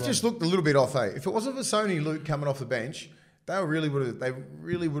little bit. Penrith just looked a little bit off, eh? If it wasn't for Sony Luke coming off the bench, they really would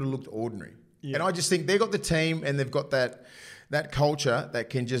have looked ordinary. Yeah. And I just think they've got the team and they've got that culture that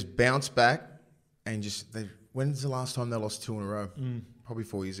can just bounce back and when's the last time they lost 2 in a row? Probably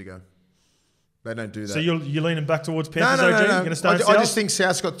 4 years ago. They don't do that. So you're leaning back towards Panthers, no. You're going to stay I just think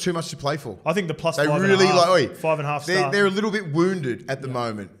South's got too much to play for. I think the plus they 5.5, really 5.5 start. They're a little bit wounded at the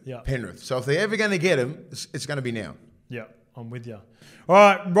moment, Penrith. So if they're ever going to get them, it's going to be now. Yeah, I'm with you. All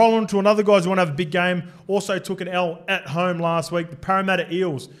right, roll on to another guys who want to have a big game. Also took an L at home last week. The Parramatta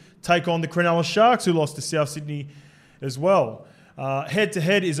Eels take on the Cronulla Sharks, who lost to South Sydney as well.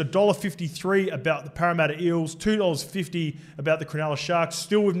 Head-to-head is $1.53 about the Parramatta Eels, $2.50 about the Cronulla Sharks.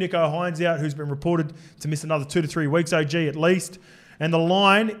 Still with Nico Hines out, who's been reported to miss another 2 to 3 weeks, OG at least. And the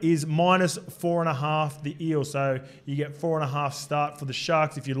line is -4.5, the Eels. So you get 4.5 start for the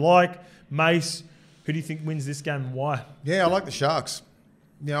Sharks if you like. Mace, who do you think wins this game and why? Yeah, I like the Sharks.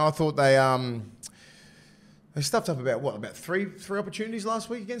 You know, I thought they stuffed up about three opportunities last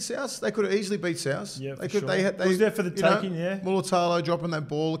week against South. They could have easily beat South. Yeah, they could. Sure. They was there for the taking. Mulatalo dropping that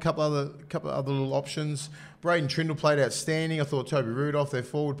ball, a couple of other little options. Braden Trindle played outstanding. I thought Toby Rudolph, their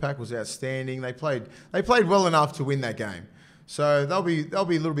forward pack, was outstanding. They played well enough to win that game. So they'll be a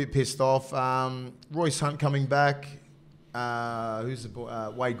little bit pissed off. Royce Hunt coming back. Who's the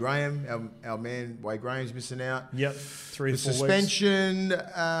boy? Wade Graham, our man. Wade Graham's missing out. Yep, 3 to 4 suspension.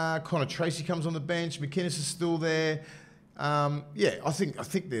 Connor Tracy comes on the bench. McInnes is still there. I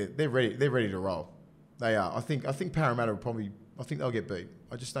think they're ready. They're ready to roll. They are. I think Parramatta will probably. I think they'll get beat.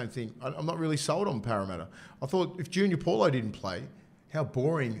 I just don't think. I'm not really sold on Parramatta. I thought if Junior Paulo didn't play, how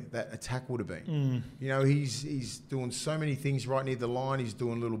boring that attack would have been. You know, he's doing so many things right near the line. He's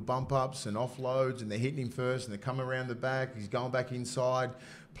doing little bump ups and offloads, and they're hitting him first, and they're coming around the back. He's going back inside.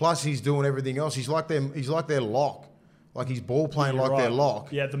 Plus, he's doing everything else. He's like their lock. Like he's ball playing like their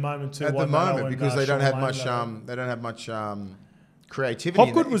lock. Yeah, at the moment too. At the moment, because they don't have much. Creativity.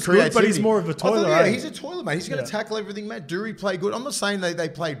 Hopgood was good, but he's more of a toiler. Yeah, he's a toiler, mate. He's going to tackle everything, mate. Dury played good. I'm not saying they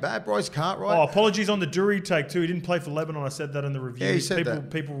played bad. Bryce Cartwright. Oh, apologies on the Dury take too. He didn't play for Lebanon. I said that in the review. Yeah, he said that.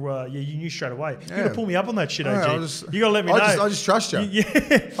 People, you knew straight away. You got to pull me up on that shit, OG. You got to let me know. I just trust you.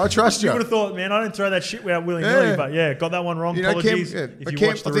 Yeah, I trust you. You would have thought, man, I didn't throw that shit without willy-nilly, but yeah, got that one wrong. Apologies. I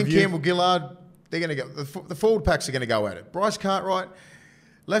think Campbell Gillard, they're going to go. The forward packs are going to go at it. Bryce Cartwright,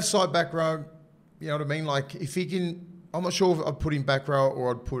 left side back row. You know what I mean? Like if he can. I'm not sure if I'd put him back row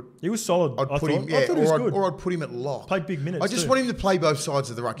or I'd put... He was solid. I thought he was put him at lock. Played big minutes I just want him to play both sides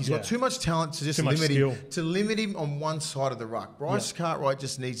of the ruck. He's got too much talent to just limit him on one side of the ruck. Bryce Cartwright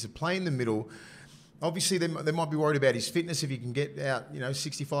just needs to play in the middle. Obviously, they might be worried about his fitness if he can get out,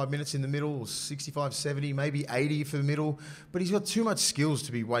 65 minutes in the middle, or 65, 70, maybe 80 for the middle. But he's got too much skills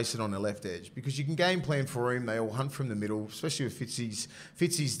to be wasted on the left edge because you can game plan for him. They all hunt from the middle, especially with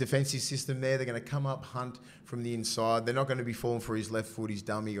Fitzy's defensive system there. They're going to come up, hunt from the inside. They're not going to be falling for his left foot, his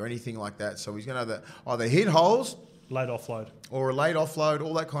dummy, or anything like that. So he's going to either hit holes... Late offload. Or a late offload,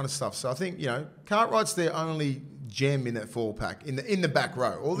 all that kind of stuff. So I think, Cartwright's their only gem in that forward pack, in the back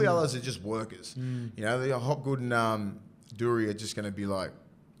row. All the others are just workers. The Hopgood and Dury are just going to be like,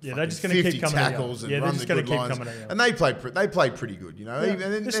 they're just going to keep coming tackles and run the good lines. And they play pretty good,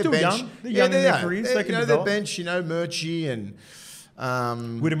 They're still young. They're young in their careers. They can develop. Their bench, Murchie and...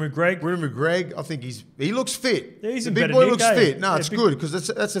 Whittam McGregor. Whittam McGregor, I think he looks fit. Yeah, he's the big boy looks fit. No, it's good because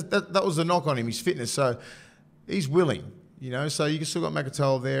that was the knock on him, his fitness. So he's willing, So you still got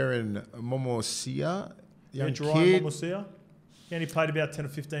Makatoa there and Momosia, young kid. Momosia. He only played about 10 or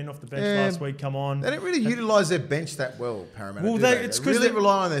 15 off the bench last week. Come on. They don't really utilise their bench that well, Parramatta. Well, it's because they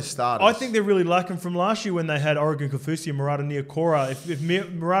rely on their starters. I think they're really lacking from last year when they had Oregon Kaufusi and Murata Niokora. If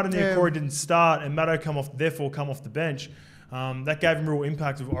Murata Niokora didn't start and Matto come off the bench, that gave him real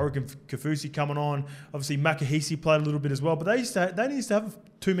impact of Oregon Kaufusi coming on. Obviously, Makahisi played a little bit as well, but they used to have a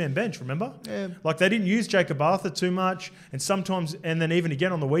two-man bench, remember? Yeah. Like, they didn't use Jacob Arthur too much, and sometimes, and then even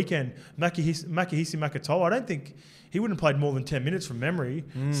again on the weekend, Makahisi Makatoa, I don't think he wouldn't have played more than 10 minutes from memory.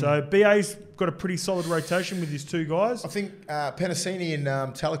 So BA's got a pretty solid rotation with his two guys. I think Penasini and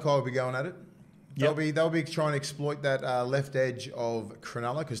Talakai will be going at it. They'll be trying to exploit that left edge of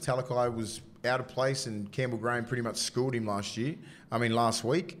Cronulla because Talakai was out of place and Campbell Graham pretty much schooled him last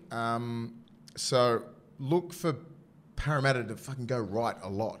week. So look for Parramatta to fucking go right a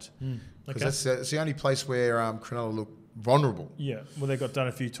lot because that's the only place where Cronulla look vulnerable. Yeah, well, they got done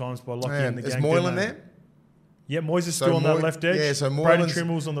a few times by Lockie in the game. Is Moylan there? Yeah, Moyes is still on that left edge. Yeah, so Braden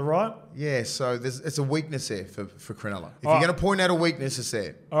Trimble's on the right. Yeah, so it's a weakness there for Cronulla. If you're going to point out a weakness, it's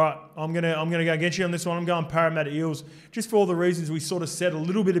there. All right, I'm gonna go against you on this one. I'm going Parramatta Eels, just for all the reasons we sort of said a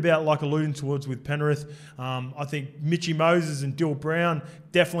little bit about, like alluding towards with Penrith. I think Mitchy Moses and Dill Brown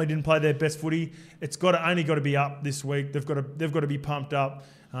definitely didn't play their best footy. It's only got to be up this week. They've got to be pumped up.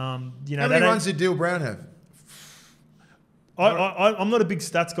 How many runs did Dill Brown have? I'm not a big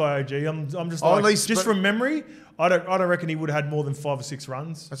stats guy, OG. I'm just like, from memory, I don't reckon he would have had more than 5 or 6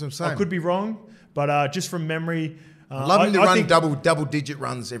 runs. That's what I'm saying. I could be wrong, but just from memory, love him to run double-digit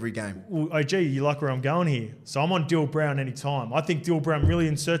runs every game. Well, OG, you like where I'm going here. So I'm on Dill Brown anytime. I think Dill Brown really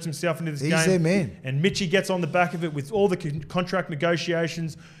inserts himself into this game. He's their man. And Mitchie gets on the back of it with all the contract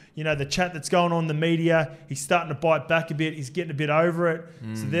negotiations, the chat that's going on in the media. He's starting to bite back a bit. He's getting a bit over it.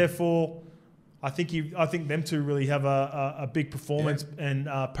 So therefore, I think them two really have a big performance and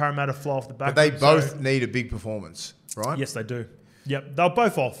Parramatta fly off the back. But they both need a big performance, right? Yes, they do. Yep, they're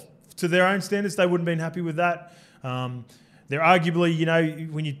both off. To their own standards, they wouldn't have been happy with that. They're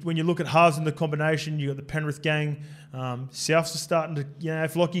arguably, when you look at halves in the combination, you got the Penrith gang. Souths are starting to,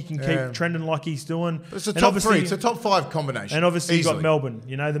 if Lockie can keep trending like he's doing. It's a top 3. It's a top 5 combination. And obviously you've got Melbourne.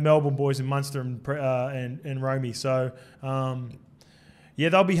 The Melbourne boys in Munster and Romy. So,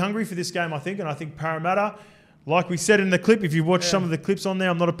 they'll be hungry for this game, I think. And I think Parramatta, like we said in the clip, if you watch some of the clips on there,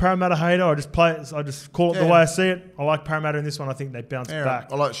 I'm not a Parramatta hater. I just play it. I just call it the way I see it. I like Parramatta in this one. I think they bounce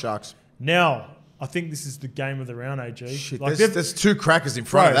back. I like Sharks. Now, I think this is the game of the round, AG. Shit, there's 2 crackers in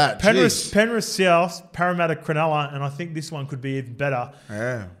front of that. Penrith South, Parramatta Cronulla, and I think this one could be even better.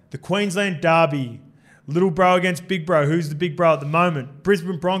 Yeah. The Queensland Derby. Little bro against big bro. Who's the big bro at the moment?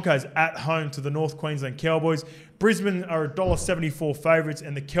 Brisbane Broncos at home to the North Queensland Cowboys. Brisbane are $1.74 favourites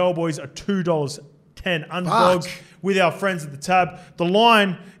and the Cowboys are $2 10 underdogs with our friends at the tab. The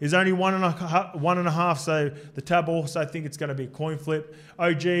line is only 1.5, so the tab also think it's going to be a coin flip.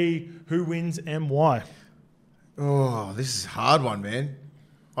 OG, who wins and why? Oh, this is a hard one, man.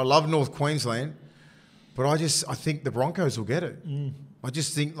 I love North Queensland, but I think the Broncos will get it. I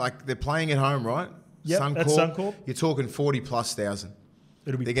just think like they're playing at home, right? Yep, that's Suncorp. You're talking 40,000+.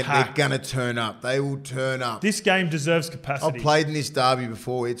 It'll be they're going to turn up. They will turn up. This game deserves capacity. I've played in this derby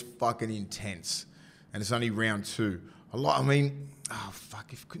before. It's fucking intense. And it's only round 2.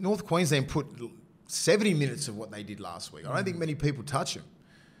 If North Queensland put 70 minutes of what they did last week, I don't think many people touch them.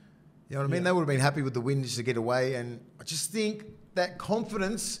 You know what I mean? They would have been happy with the win just to get away. And I just think that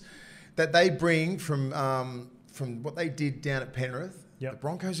confidence that they bring from what they did down at Penrith, the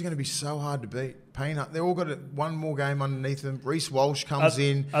Broncos are going to be so hard to beat. They've all got one more game underneath them. Reece Walsh comes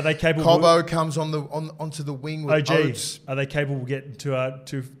in. Are they capable? Cobbo comes onto the wing with Oates. Are they capable of getting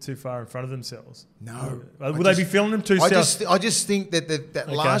too far in front of themselves? No. Will they be feeling them too? I just think that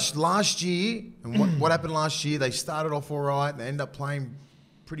last year and what happened last year, they started off all right. They end up playing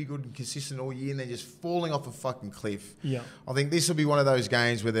pretty good and consistent all year, and they're just falling off a fucking cliff. Yeah. I think this will be one of those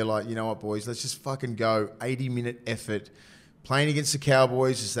games where they're like, you know what, boys, let's just fucking go 80-minute effort. Playing against the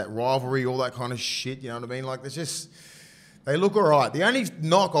Cowboys, it's that rivalry, all that kind of shit, you know what I mean? Like, they look all right. The only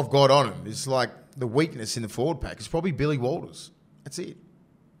knock I've got on them is like the weakness in the forward pack. It's probably Billy Walters. That's it.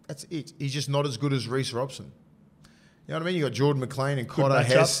 He's just not as good as Reece Robson. You know what I mean? You got Jordan McLean and Cotter,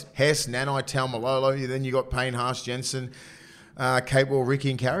 Hess, Nanai, Taumalolo. Then you got Payne Haas, Jensen, Capewell,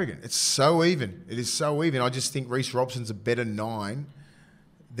 Ricky and Carrigan. It's so even. It is so even. I just think Reece Robson's a better 9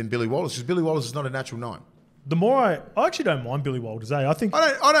 than Billy Walters, because Billy Walters is not a natural 9. The more I actually don't mind Billy Walters. I think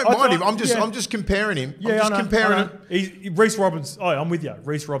I don't mind him. I'm just comparing him. Yeah, I'm just comparing him. Reece Robinson's. Oh, I'm with you.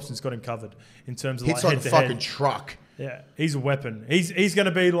 Reece Robinson's got him covered in terms of hits like a fucking truck. Yeah, he's a weapon. He's going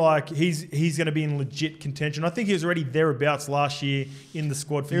to be like he's going to be in legit contention. I think he was already thereabouts last year in the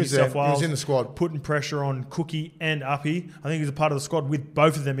squad for New South Wales. He was in the squad, putting pressure on Cookie and Uppy. I think he was a part of the squad with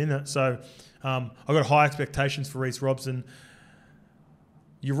both of them in it. So I've got high expectations for Reece Robson.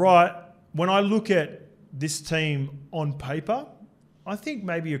 You're right. When I look at this team on paper, I think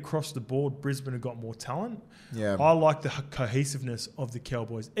maybe across the board, Brisbane have got more talent. Yeah. I like the cohesiveness of the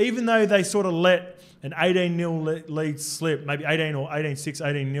Cowboys. Even though they sort of let an 18-0 lead slip, maybe 18 or 18-6,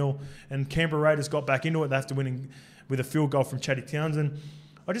 18-0, and Canberra Raiders got back into it, they have to win with a field goal from Chatty Townsend.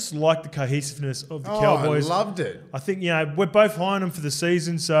 I just like the cohesiveness of the Cowboys. I loved it. I think, we're both high on them for the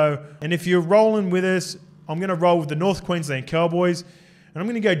season. So, and if you're rolling with us, I'm going to roll with the North Queensland Cowboys. And I'm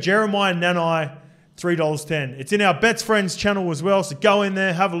going to go Jeremiah Nanai, $3.10. It's in our Bets Friends channel as well, so go in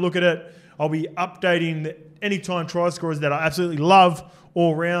there, have a look at it. I'll be updating the anytime try scorers that I absolutely love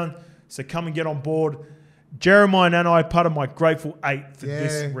all round, so come and get on board. Jeremiah Nanai, part of my grateful 8 for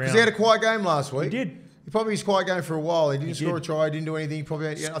this round. Because he had a quiet game last week. He did. He probably was quiet game for a while. He didn't score a try, didn't do anything.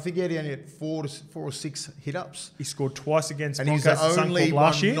 I think he only had 4 or 6 hit-ups. He scored twice against and Broncos he's the only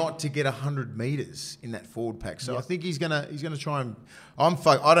last year. Not to get 100 metres in that forward pack. So I think he's gonna try and... I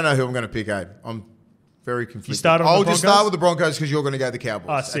don't know who I'm going to pick, Abe. I'm very conflicted. I'll just start with the Broncos because you're going to go the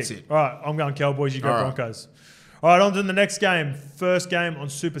Cowboys. That's it. All right, I'm going Cowboys, you go Broncos. All right, on to the next game. First game on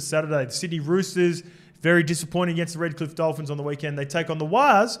Super Saturday. The Sydney Roosters, very disappointing against the Redcliffe Dolphins on the weekend. They take on the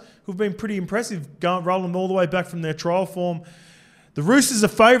Wires, who've been pretty impressive, rolling all the way back from their trial form. The Roosters are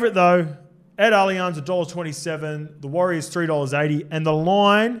favourite, though, at Allianz, $1.27. The Warriors, $3.80. And the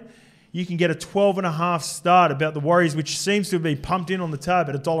line, you can get a 12.5 start about the Warriors, which seems to have been pumped in on the tab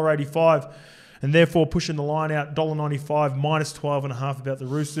at $1.85. And therefore pushing the line out, $1.95, minus 12.5 about the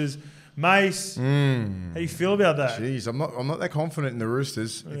Roosters. Mace, how do you feel about that? Jeez, I'm not that confident in the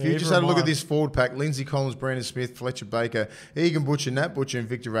Roosters. If you just had a look at this forward pack, Lindsay Collins, Brandon Smith, Fletcher Baker, Egan Butcher, Nat Butcher, and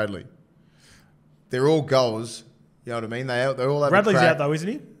Victor Radley. They're all goals. You know what I mean? They all have Radley's a crack. out though, isn't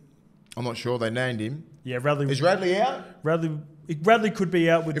he? I'm not sure. They named him. Yeah, Radley. Is Radley out? Radley could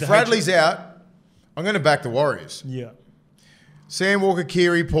be out with If Radley's out, I'm going to back the Warriors. Yeah. Sam Walker,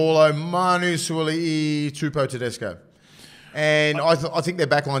 Kiri, Paulo, Manu Suoli'i, Tupou Tedesco. And I think their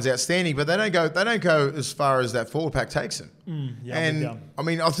backline's outstanding, but they don't go as far as that forward pack takes them. I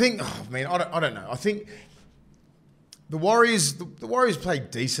mean, I don't know. I think the Warriors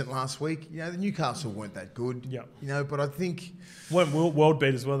played decent last week. You know, the Newcastle weren't that good. Yeah. You know, but I think weren't world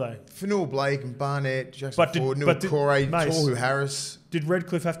beaters, were they? Fanua Blake and Barnett, Jackson Ford, Neil Corey, Tohu Harris. Did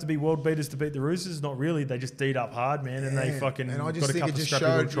Redcliffe have to be world beaters to beat the Roosters? Not really. They just D'd up hard, man, and they fucking and I just got a think couple it just of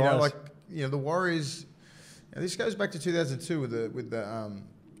scrappy showed, tries. the Warriors. This goes back to 2002 with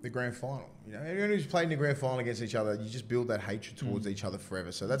the the grand final. You know, everyone who's played in the grand final against each other, you just build that hatred towards each other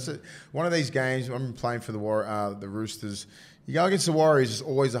forever. So that's one of these games. I'm playing for the Roosters. You go against the Warriors, it's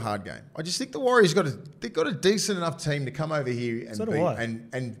always a hard game. I just think the Warriors they've got a decent enough team to come over here and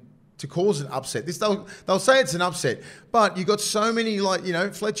and to cause an upset. They'll say it's an upset, but you got so many, like, you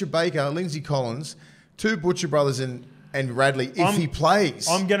know, Fletcher Baker, Lindsay Collins, 2 Butcher brothers and Radley if he plays.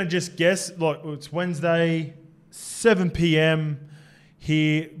 I'm gonna just guess. Look, it's Wednesday, 7 p.m.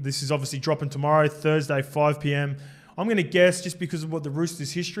 here. This is obviously dropping tomorrow, Thursday, 5 p.m. I'm going to guess, just because of what the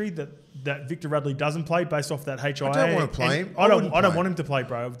Roosters' history, that Victor Radley doesn't play based off that HIA. I don't want to play him. I don't want him to play,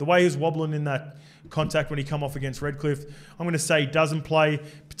 bro. The way he was wobbling in that contact when he come off against Redcliffe, I'm going to say he doesn't play.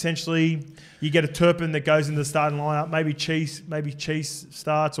 Potentially, you get a Turpin that goes into the starting lineup. Maybe Cheese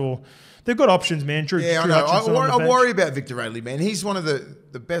starts, or they've got options, man. Drew I know. I worry about Victor Radley, man. He's one of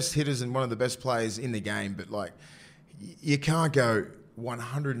the best hitters and one of the best players in the game, but like, you can't go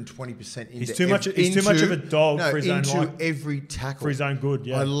 120% into. He's too much of a dog for his own life. Into every tackle. For his own good,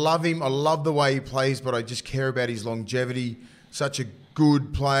 yeah. I love him. I love the way he plays, but I just care about his longevity. Such a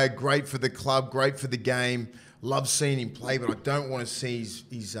good player, great for the club, great for the game. Love seeing him play, but I don't want to see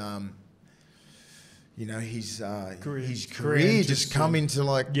his career just come into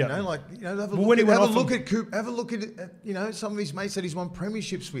have a look at some of his mates that he's won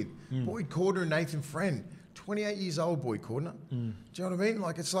premierships with. Boyd Cordner and Nathan Friend. 28 years old, Boyd Cordner. Do you know what I mean?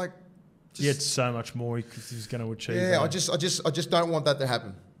 Like, it's like... He had so much more he's going to achieve. Yeah, I just don't want that to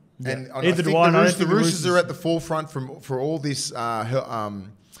happen. Yeah. And I think the Roosters are at the forefront for all this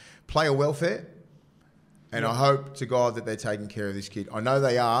player welfare. And I hope to God that they're taking care of this kid. I know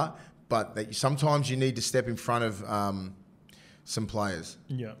they are, but sometimes you need to step in front of some players.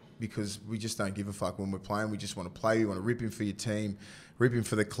 Yeah. Because we just don't give a fuck when we're playing. We just want to play. We want to rip him for your team, rip him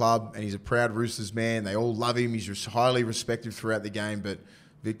for the club. And he's a proud Roosters man. They all love him. He's highly respected throughout the game. But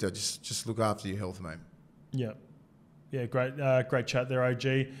Victor, just look after your health, mate. Yeah. Yeah, great chat there,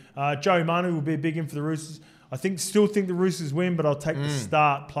 OG. Joey Manu will be a big in for the Roosters. Still think the Roosters win, but I'll take the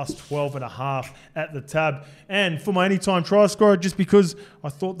start plus 12.5 at the tab. And for my anytime try scorer, just because I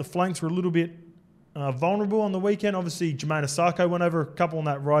thought the flanks were a little bit vulnerable on the weekend. Obviously, Jermaine Asako went over a couple on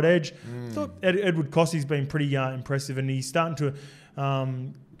that right edge. I thought Edward Cossey's been pretty impressive, and he's starting to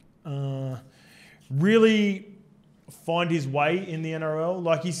really find his way in the NRL.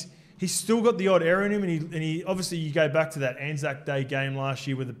 Like, he's still got the odd error in him, and he obviously, you go back to that Anzac Day game last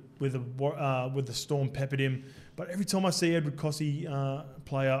year with the Storm peppered him. But every time I see Edward Cossey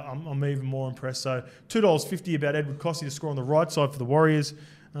play, I'm even more impressed. So $2.50 about Edward Cossey to score on the right side for the Warriors.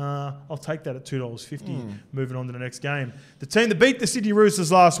 I'll take that at $2.50. Moving on to the next game. The team that beat the Sydney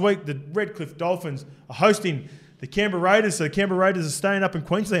Roosters last week, the Redcliffe Dolphins, are hosting the Canberra Raiders. So the Canberra Raiders are staying up in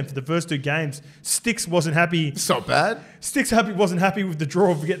Queensland for the first 2 games. Sticks wasn't happy. It's not bad. Sticks wasn't happy with the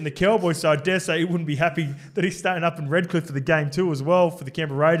draw of getting the Cowboys, so I dare say he wouldn't be happy that he's staying up in Redcliffe for the game 2 as well for the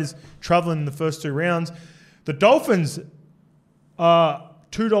Canberra Raiders, travelling in the first 2 rounds. The Dolphins are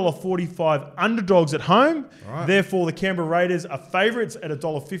 $2.45 underdogs at home. Right. Therefore, the Canberra Raiders are favourites at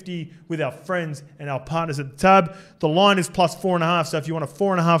 $1.50 with our friends and our partners at the tab. The line is plus 4.5, so if you want a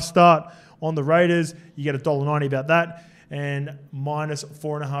 4.5 start on the Raiders, you get $1.90 about that, and minus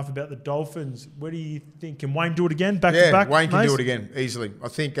 4.5 about the Dolphins. What do you think? Can Wayne do it again? Back to back? Wayne can do it again easily. I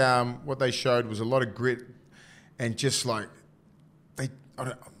think what they showed was a lot of grit, and just like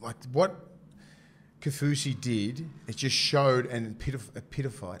what Kaufusi did, it just showed and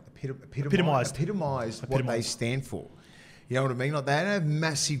epitomized what they stand for. You know what I mean? Like, they don't have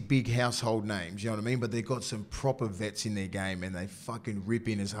massive, big household names, you know what I mean? But they've got some proper vets in their game, and they fucking rip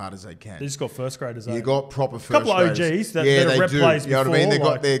in as hard as they can. They just got first graders. You got proper first graders. A couple of OGs that are rep plays before. You know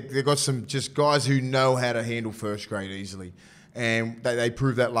what I mean? They've got some just guys who know how to handle first grade easily. And they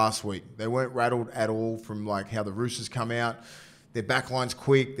proved that last week. They weren't rattled at all from like how the Roosters come out. Their backline's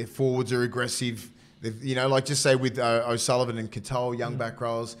quick. Their forwards are aggressive. You know, like just say with O'Sullivan and Katoa, young back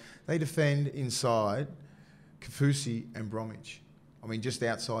rows, they defend inside Kaufusi and Bromwich. I mean, just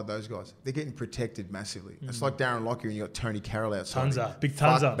outside those guys. They're getting protected massively. It's like Darren Lockyer and you got Tony Carroll outside. Big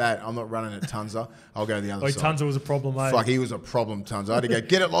Tunza. Fuck that. I'm not running at Tunza. I'll go to the other side. Tunza was a problem, mate. Fuck, he was a problem, Tunza. I had to go,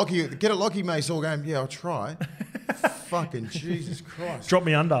 get it, Lockyer, mate. All game. Yeah, I'll try. Fucking Jesus Christ. Drop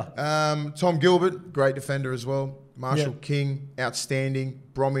me under. Tom Gilbert, great defender as well. Marshall King, outstanding.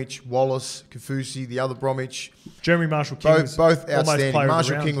 Bromwich, Wallace, Kaufusi, the other Bromwich. Jeremy Marshall King. Both outstanding.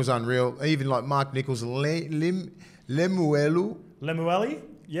 Marshall King was unreal. Even like Mark Nichols, Lemuelu.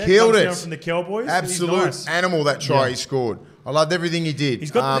 Yeah, killed it. From the Cowboys. Absolute animal, that try he scored. I loved everything he did. He's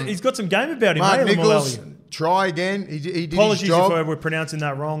got some game about him, Mark Nichols, try again. He did Apologies his job. if we're pronouncing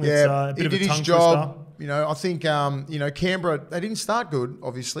that wrong. Yeah, it's a bit he of did a tongue his job. twister. You know, I think, you know, Canberra, they didn't start good,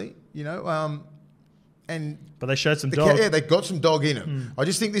 obviously, you know, but they showed some dog. Yeah, they got some dog in them. I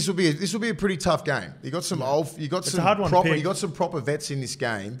just think this will be a pretty tough game. You got some proper vets in this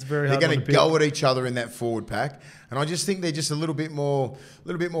game. It's very They're hard going to go at each other in that forward pack, and I just think they're just a little bit more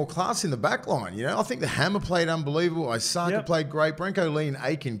class in the back line. You know, I think the Hammer played unbelievable. Isaka played great. Branko Lee and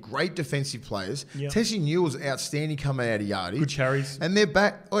Aiken, great defensive players. Yep. Tessie Newell's outstanding coming out of yardage. Good carries. And they're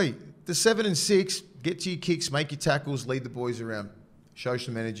back. Oi, the 7 and 6, get to your kicks, make your tackles, lead the boys around, show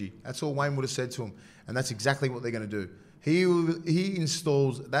some energy. That's all Wayne would have said to them. And that's exactly what they're going to do. He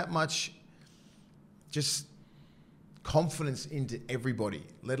installs that much just confidence into everybody,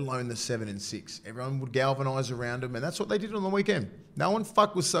 let alone the 7 and 6. Everyone would galvanise around him, and that's what they did on the weekend. No one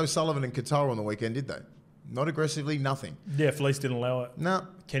fucked with So Sullivan and Qatar on the weekend, did they? Not aggressively, nothing. Yeah, Felice didn't allow it. No.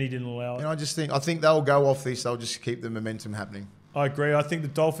 Kenny didn't allow it. And I think they'll go off this. They'll just keep the momentum happening. I agree. I think the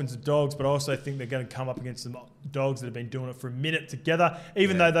Dolphins are dogs, but I also think they're going to come up against some dogs that have been doing it for a minute together,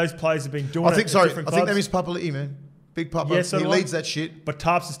 even though those players have been doing it. I think they miss Papali'i, man. Big Papa. Yeah, so he leads that shit. But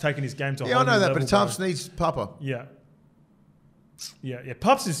Tarps has taken his game to a whole I know that, level, but Tarps needs Papa. Yeah. Yeah.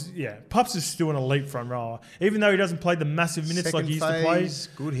 Pups is still an elite front rower, even though he doesn't play the massive minutes Second like he used phase,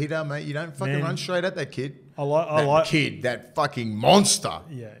 to play. Good hitter, mate. You don't fucking run straight at that kid. That fucking monster.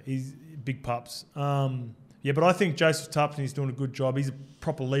 Yeah, he's big Pups. Yeah, but I think Joseph Tupton is doing a good job. He's a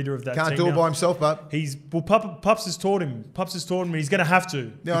proper leader of that team. Can't do it by himself, but Pups has taught him. Pups has taught him. He's going to have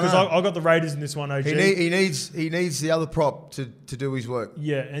to because I got the Raiders in this one. OG. He needs the other prop to do his work.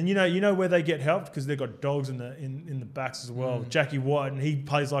 Yeah, and you know where they get helped because they've got dogs in the backs as well. Jackie White, and he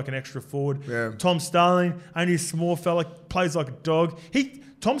plays like an extra forward. Yeah. Tom Starling, only a small fella, plays like a dog.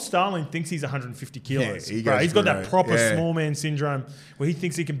 Tom Starling thinks he's 150 kilos. Yeah, he's got that proper small man syndrome where he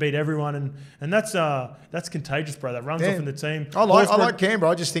thinks he can beat everyone, and that's contagious, bro. That runs off in the team. I like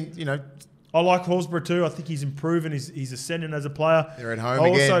Canberra. I just think, you know, I like Horsburgh too. I think he's improving. He's ascending as a player. They're at home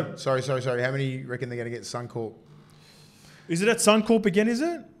again. Sorry. How many reckon they're going to get Suncorp? Is it at Suncorp again? Is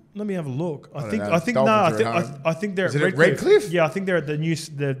it? Let me have a look. I think they're at Redcliffe. Redcliffe. Yeah, I think they're at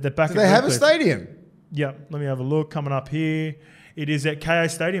the back. Do they have a stadium? Yeah. Let me have a look. Coming up here. It is at KO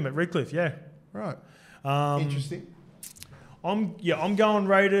Stadium at Redcliffe, yeah. Right. Interesting. I'm going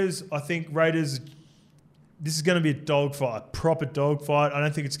Raiders. I think Raiders, this is going to be a dogfight, a proper dogfight. I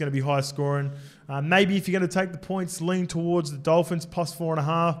don't think it's going to be high scoring. Maybe if you're going to take the points, lean towards the Dolphins, plus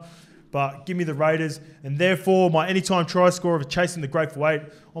 4.5. But give me the Raiders. And therefore, my anytime try scorer of chasing the Grateful Eight,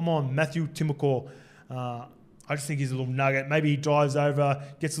 I'm on Matthew Timokor. I just think he's a little nugget. Maybe he dives over,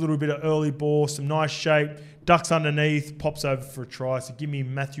 gets a little bit of early ball, some nice shape, ducks underneath, pops over for a try. So give me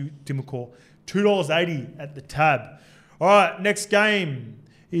Matthew Timokor. $2.80 at the tab. All right, next game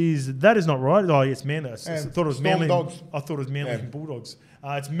is not right. Oh, yes, Manly. I thought it was Manly. Dogs. I thought it was Manly and Bulldogs.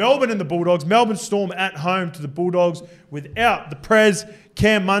 It's Melbourne and the Bulldogs. Melbourne Storm at home to the Bulldogs without the Prez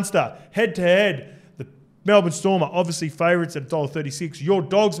Cam Munster. Head to head. The Melbourne Storm are obviously favourites at $1.36. Your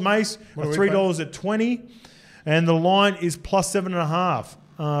Dogs, Mace, are $3.20. And the line is plus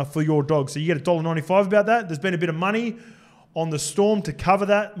 7.5 for your Dogs. So you get $1.95 about that. There's been a bit of money on the Storm to cover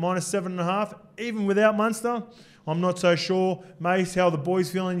that, minus 7.5. Even without Munster, I'm not so sure. Mace, how are the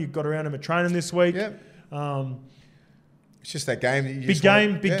boys feeling? You've got around them at training this week. Yeah. It's just that game. That you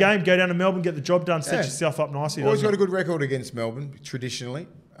big game. Go down to Melbourne, get the job done, set yourself up nicely. Always got a good record against Melbourne, traditionally.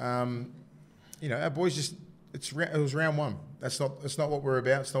 You know, our boys just, it was round one. That's not what we're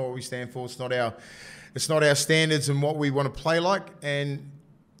about. It's not what we stand for. It's not our standards and what we want to play like. And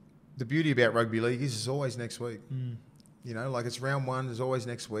the beauty about rugby league is it's always next week. You know, like it's round one. There's always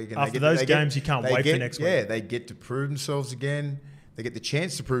next week. And after those games, you can't wait for next week. Yeah, they get to prove themselves again. They get the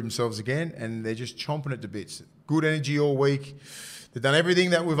chance to prove themselves again, and they're just chomping at the bits. Good energy all week. They've done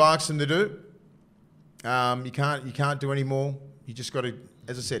everything that we've asked them to do. You can't do any more. You just got to,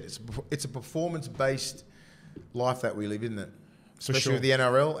 as I said, it's a performance-based life that we live, isn't it? Especially with the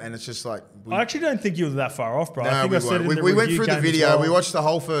NRL, and it's just like... I actually don't think you were that far off, bro. No, I think I said it in we went through the video. Well. We watched the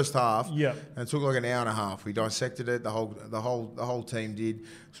whole first half. Yeah. And it took like an hour and a half. We dissected it. The whole team did.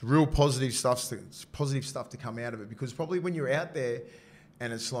 It's real positive stuff to come out of it, because probably when you're out there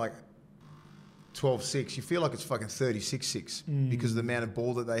and it's like 12-6, you feel like it's fucking 36-6 because of the amount of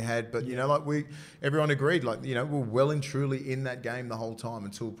ball that they had. But you know, like everyone agreed, like, you know, we're well and truly in that game the whole time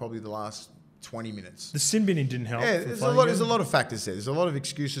until probably the last 20 minutes. The sin binning didn't help. Yeah, there's a lot of factors there. There's a lot of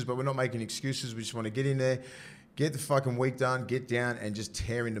excuses, but we're not making excuses. We just want to get in there, get the fucking week done, get down, and just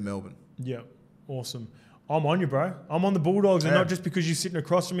tear into Melbourne. Yeah, awesome. I'm on you, bro. I'm on the Bulldogs, and not just because you're sitting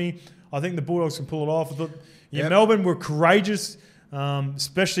across from me. I think the Bulldogs can pull it off. I thought, Melbourne were courageous.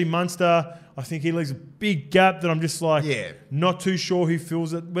 especially Munster. I think he leaves a big gap that I'm just like not too sure who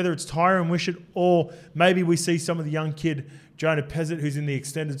fills it, whether it's Tyrone Wishart or maybe we see some of the young kid, Jonah Pezzett, who's in the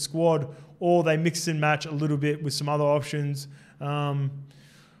extended squad, or they mix and match a little bit with some other options.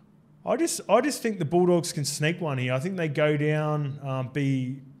 I just think the Bulldogs can sneak one here. I think they go down,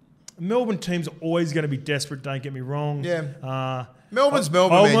 Melbourne teams are always going to be desperate, don't get me wrong. Yeah. Melbourne's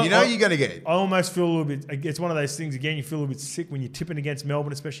Melbourne, man. You know you're going to get it. I almost feel a little bit... It's one of those things, again, you feel a little bit sick when you're tipping against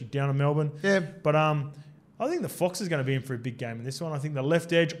Melbourne, especially down in Melbourne. Yeah. But I think the Fox is going to be in for a big game in this one. I think the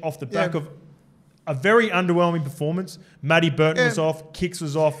left edge, off the back of a very underwhelming performance. Matty Burton was off. Kicks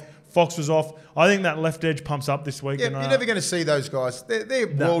was off. Fox was off. I think that left edge pumps up this week. Yeah, you're never going to see those guys. They're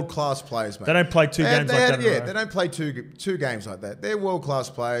world-class players, mate. They don't play two games like that. They don't play two games like that. They're world-class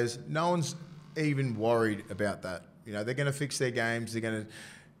players. No one's even worried about that. You know, they're going to fix their games. They're going to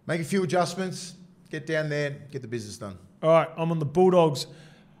make a few adjustments, get down there, get the business done. All right, I'm on the Bulldogs,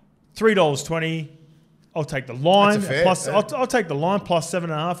 $3.20. I'll take the line. That's a fair. I'll take the line plus 7.5,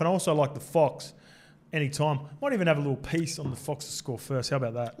 and I also like the Fox anytime. Might even have a little piece on the Fox to score first. How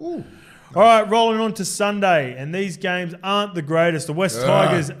about that? Ooh. All right, rolling on to Sunday, and these games aren't the greatest. The West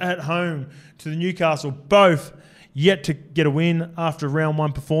Tigers at home to the Newcastle, both yet to get a win after round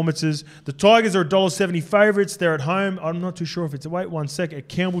one performances. The Tigers are $1.70 favourites. They're at home. I'm not too sure if it's wait 1 sec at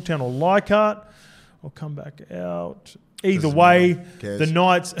Campbelltown or Leichhardt. I'll come back out. Either way, the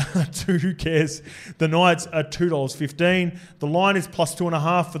Knights who cares? The Knights are $2.15. The line is plus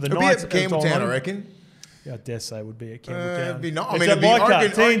 2.5 for the Knights. It'll be at Campbelltown, I reckon. Yeah, I dare say it would be at Campbelltown. It's at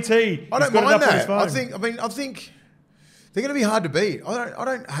Leichhardt, TNT. I don't mind that. I think they're going to be hard to beat. I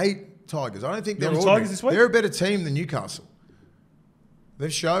don't hate Tigers. I don't think they're Tigers this week? They're a better team than Newcastle.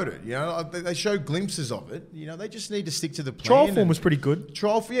 They've showed it. You know, they showed glimpses of it. You know, they just need to stick to the plan. Trial form was pretty good.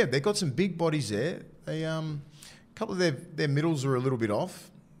 They've got some big bodies there. They a couple of their middles are a little bit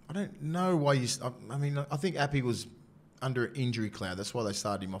off. I don't know why you. I mean, I think Appy was under an injury cloud. That's why they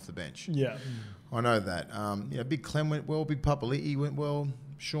started him off the bench. Yeah, I know that. Big Clem went well. Big Papali'i went well.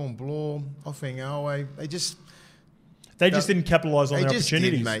 Sean Blore, Offengawe. They just didn't capitalise on their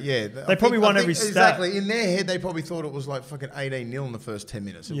opportunities, mate. Yeah, they probably won every stat. Exactly. In their head, they probably thought it was like fucking 18-0 in the first 10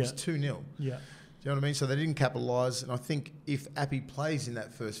 minutes. It was 2-0. Yeah. Do you know what I mean? So they didn't capitalise, and I think if Appy plays in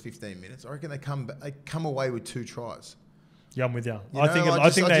that first 15 minutes, I reckon they come away with 2 tries. Yeah, I'm with you. I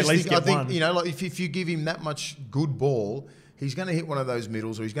think they at least get one. You know, like if you give him that much good ball, he's going to hit one of those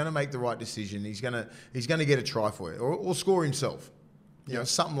middles, or he's going to make the right decision. He's going to get a try for it, or score himself. You know,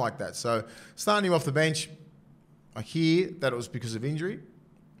 something like that. So starting him off the bench, I hear that it was because of injury,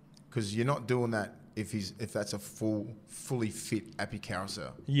 because you're not doing that if that's a fully fit Appy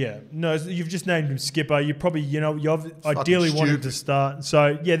Carousel. Yeah, no, you've just named him skipper. You probably, you ideally wanted to start.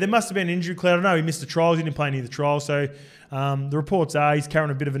 So yeah, there must have been an injury cloud. I know he missed the trials. He didn't play any of the trials. So the reports are he's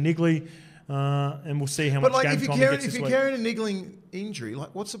carrying a bit of a niggly, and we'll see how much game time he gets this week. If you're carrying a niggling injury,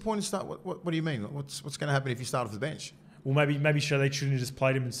 like what's the point of start? What do you mean? What's going to happen if you start off the bench? Well, maybe they shouldn't have just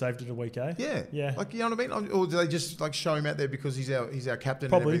played him and saved it a week, eh? Yeah. Like, you know what I mean? Or do they just like show him out there because he's our captain?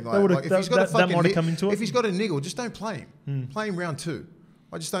 Probably. And everything? That might have come into it. If he's got a niggle, just don't play him. Play him round 2.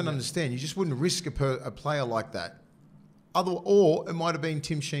 I just don't understand. You just wouldn't risk a player like that. Or it might have been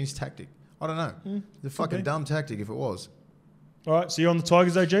Tim Sheen's tactic. I don't know. The fucking dumb tactic if it was. All right. So you're on the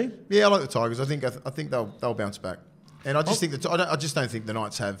Tigers, OG? Yeah, I like the Tigers. I think they'll bounce back. And I just I just don't think the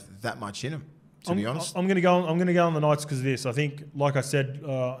Knights have that much in them. To be honest, I'm going to go on the Knights because of this. I think, like I said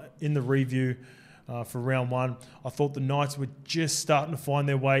in the review for round 1, I thought the Knights were just starting to find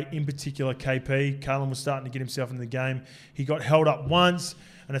their way. In particular, KP Carlin was starting to get himself into the game. He got held up once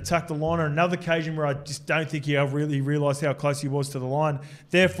and attacked the line on another occasion where I just don't think he really realised how close he was to the line.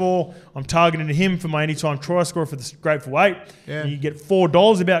 Therefore, I'm targeting him for my anytime try scorer for the Grateful 8. Yeah. And you get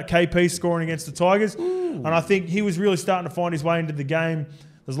 $4 about KP scoring against the Tigers. Ooh. And I think he was really starting to find his way into the game.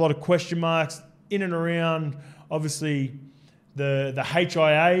 There's a lot of question marks in and around, obviously, the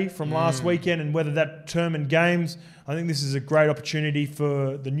HIA from last weekend and whether that determined games. I think this is a great opportunity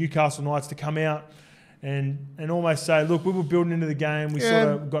for the Newcastle Knights to come out and almost say, look, we were building into the game. We sort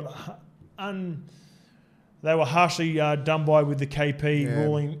of got they were harshly done by with the KP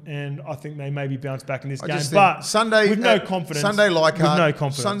ruling, and I think they maybe bounce back in this game. But Sunday, with no confidence. Sunday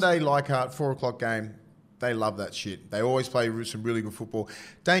Leichhardt, 4 o'clock game. They love that shit. They always play some really good football.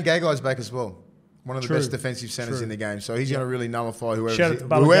 Dane Gagai's back as well. One of the best defensive centres in the game. So he's going to really nullify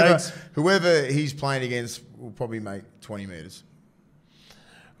whoever he's playing against will probably make 20 metres.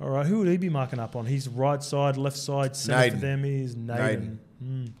 All right, who would he be marking up on? His right side, left side, centre for them is Naden.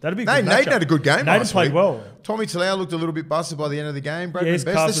 That'd be a good Naden had a good game. Naden played well. Tommy Talau looked a little bit busted by the end of the game. Yeah,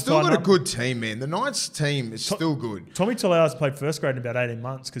 They've still got a good team, man. The Knights team is still good. Tommy Talau's played first grade in about 18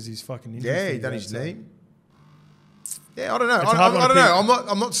 months because he's fucking injured. Yeah, he done his knee. Yeah, I don't know. I don't know.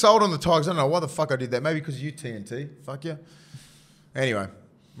 I'm not sold on the Tigers. I don't know why the fuck I did that. Maybe because you TNT. Fuck you. Anyway,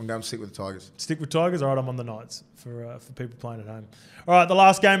 I'm going to stick with the Tigers. Stick with Tigers? All right, I'm on the Knights for people playing at home. All right, the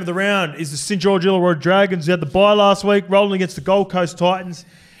last game of the round is the St George Illawarra Dragons. They had the bye last week, rolling against the Gold Coast Titans.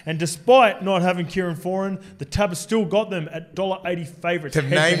 And despite not having Kieran Foran, the Tab has still got them at $1.80 favourites. They've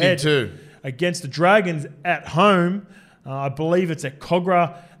named him too. Against the Dragons at home. I believe it's at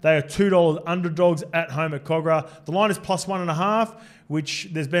Cogra. They are $2 underdogs at home at Cogra. The line is +1.5, which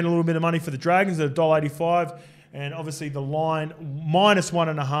there's been a little bit of money for the Dragons at $1.85. And obviously the line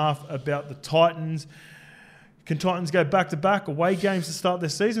 -1.5 about the Titans. Can Titans go back-to-back away games to start their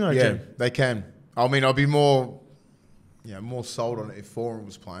season? OG? Yeah, they can. I mean, I'll be more sold on it if Foran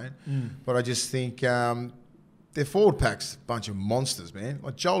was playing. But I just think their forward pack's a bunch of monsters, man.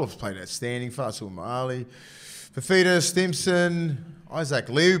 Like Joloff's played outstanding. Zealand Māori, FIFITA, Stimson, Isaac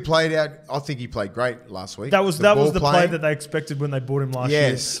Liu played out. I think he played great last week. That was the play that they expected when they bought him last year.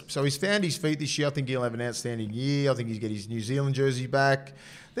 Yes. So he's found his feet this year. I think he'll have an outstanding year. I think he's get his New Zealand jersey back.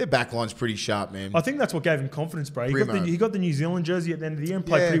 Their backline's pretty sharp, man. I think that's what gave him confidence, bro. He got the New Zealand jersey at the end of the year and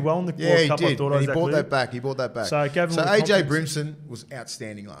played pretty well in the World Cup. He did. I thought. And he bought that back. He bought that back. So AJ Brimson was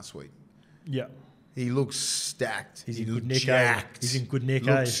outstanding last week. Yeah. He looks stacked. He's in good nick. He's in good nick.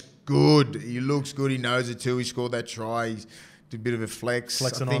 Looks good. He looks good. He knows it too. He scored that try. He's did a bit of a flex. I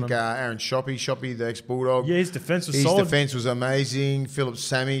think Aaron Shoppy, the ex-Bulldog. Yeah, his defence was solid. His defence was amazing. Philip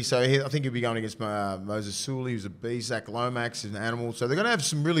Sammy. So I think he'll be going against Moses Sully, who's a beast. Zach Lomax is an animal. So they're going to have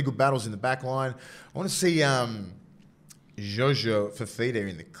some really good battles in the back line. I want to see Jojo FIFITA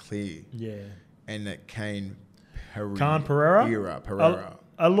in the clear. Yeah. And that Kane Pereira.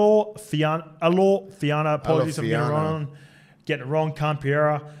 Alor Fiana. Apologies if I'm getting it wrong. Khan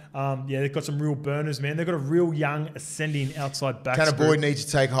Pereira. They've got some real burners, man. They've got a real young, ascending outside back. Tanner Boyd needs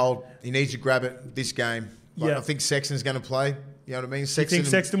to take hold. He needs to grab it this game. I think Sexton's going to play. You know what I mean? You think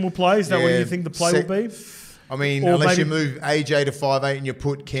Sexton will play? Is that what you think the play will be? I mean, unless you move AJ to 5'8" and you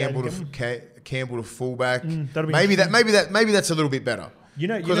put Campbell to fullback, maybe that's a little bit better.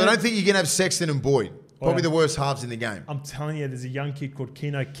 Because I don't think you can have Sexton and Boyd. Probably the worst halves in the game. I'm telling you, there's a young kid called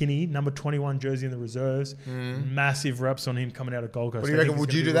Keno Kinney, number 21 jersey in the reserves. Massive reps on him coming out of Gold Coast. What do you reckon?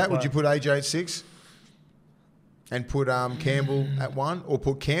 Would you do that? Would you put AJ at 6 and put Campbell at 1 or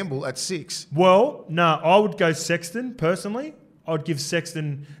put Campbell at 6? Well, no, I would go Sexton personally. I'd give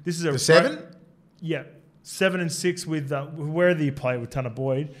Sexton. This is a 7. Yeah, 7 and 6 with wherever you play with Tanner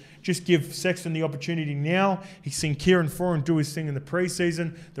Boyd. Just give Sexton the opportunity now. He's seen Kieran Foran do his thing in the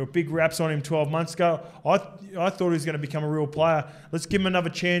preseason. There were big raps on him 12 months ago. I thought he was going to become a real player. Let's give him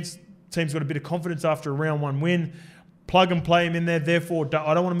another chance. Team's got a bit of confidence after a round 1 win. Plug and play him in there. Therefore,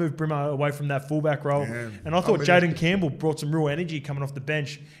 I don't want to move Brimo away from that fullback role. Yeah. And I thought Jaden Campbell brought some real energy coming off the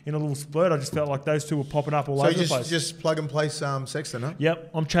bench in a little splurt. I just felt like those two were popping up all over the place. So just plug and play Sexton, huh? Yep.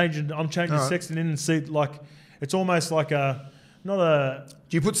 I'm changing Sexton in and see, like, it's almost like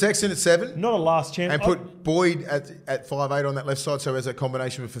do you put Sexton at 7? Not a last chance. And put Boyd at 5'8" on that left side, so as a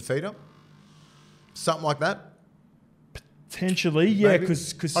combination with FIFITA? Something like that? Potentially, yeah.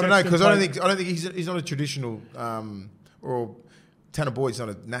 Because I don't know, because I don't think he's not a traditional or Tanner Boyd's not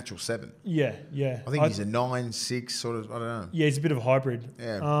a natural 7. Yeah. I think he's a 9, 6 sort of. I don't know. Yeah, he's a bit of a hybrid.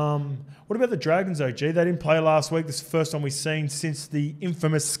 Yeah. What about the Dragons, OG? They didn't play last week. This is the first time we've seen since the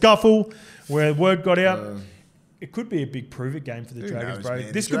infamous scuffle where word got out. It could be a big prove-it game for the Dragons,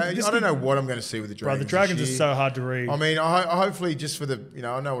 bro. I don't know what I'm going to see with the Dragons. Bro, the Dragons are so hard to read. I mean, I hopefully just for the,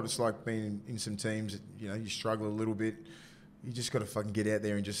 I know what it's like being in some teams that, you struggle a little bit. You just got to fucking get out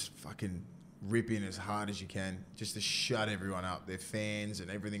there and just fucking rip in as hard as you can, just to shut everyone up, their fans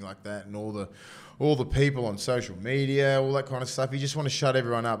and everything like that, and all the people on social media, all that kind of stuff. You just want to shut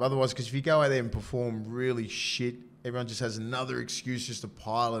everyone up. Otherwise, because if you go out there and perform really shit, everyone just has another excuse just to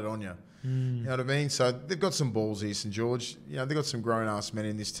pile it on you. You know what I mean? So they've got some balls here, St George. They've got some grown-ass men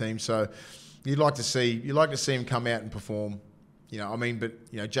in this team. So you'd like to see him come out and perform.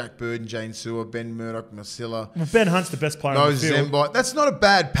 But Jack Bird and Jane Sewer, Ben Murdoch, Marcilla. Well, Ben Hunt's the best player on the field. Zembai. That's not a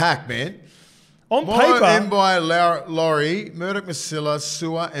bad pack, man. On paper, Zembai, Laurie, Murdoch, Marcilla,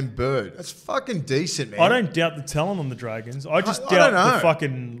 Sewer, and Bird. That's fucking decent, man. I don't doubt the talent on the Dragons. I just doubt the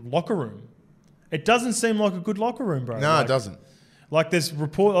fucking locker room. It doesn't seem like a good locker room, bro. No, it doesn't. Like there's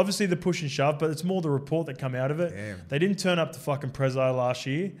report, obviously the push and shove, but it's more the report that come out of it. Damn. They didn't turn up to fucking Prezzo last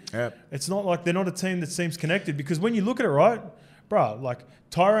year. Yep. It's not like they're not a team that seems connected because when you look at it, right, bro, like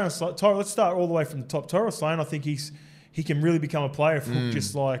Tyrone, let's start all the way from the top. Tyrone Slane, I think he's he can really become a player if Hook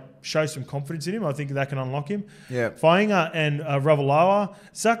just like shows some confidence in him. I think that can unlock him. Yeah. Fainga and Ravalawa,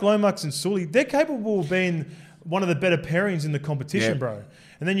 Zach Lomax and Sully, they're capable of being one of the better pairings in the competition, bro.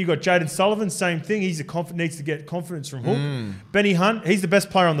 And then you got Jaden Sullivan, same thing. He's needs to get confidence from Hook. Benny Hunt, he's the best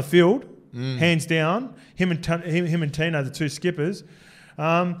player on the field, hands down. Him and Tino, the two skippers.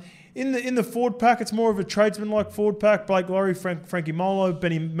 In the forward pack, it's more of a tradesman-like forward pack. Blake Laurie, Frankie Molo,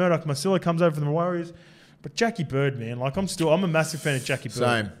 Benny Murdoch, Marcilla comes over from the Warriors. But Jackie Bird, man, like I'm a massive fan of Jackie Bird.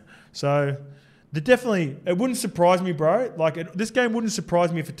 Same. So it wouldn't surprise me, bro. Like this game wouldn't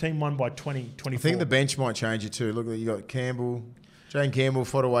surprise me if a team won by 20, 24. I think the bench might change it too. Look, you got Campbell, Jane Campbell,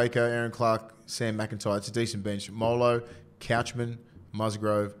 Fodawaker, Aaron Clark, Sam McIntyre. It's a decent bench. Molo, Couchman,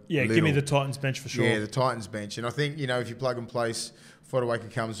 Musgrove. Yeah, Little. give me the Titans bench for sure. Yeah, the Titans bench. And I think, if you plug and place,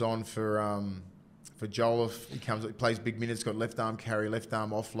 Fodawaker comes on for Joel. He plays big minutes, got left arm carry, left arm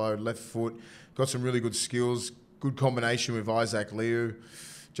offload, left foot. Got some really good skills. Good combination with Isaac Liu.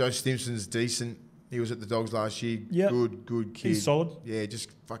 Joe Stimson's decent. He was at the Dogs last year. Yep. Good kid. He's solid. Yeah,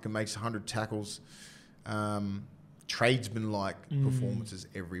 just fucking makes 100 tackles. Tradesman-like performances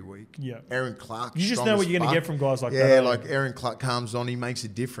every week. Yeah. Aaron Clark. You just know what you're going to get from guys like that. Yeah, like Aaron Clark comes on, he makes a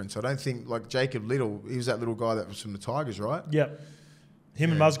difference. I don't think, like Jacob Little, he was that little guy that was from the Tigers, right? Yep. Him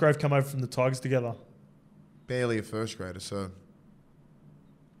and Musgrave come over from the Tigers together. Barely a first grader, so...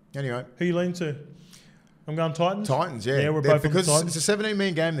 Anyway. Who you lean to? I'm going Titans? Titans, yeah. Yeah, we're both on the Titans. It's a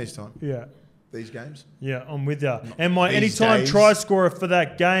 17-man game this time. Yeah. These games. Yeah, I'm with you. And my anytime try scorer for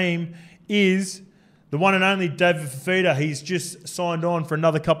that game is the one and only David Fifita. He's just signed on for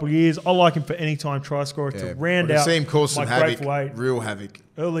another couple of years. I like him for anytime try scorer to round out see him cause some my havoc, grateful eight. real havoc.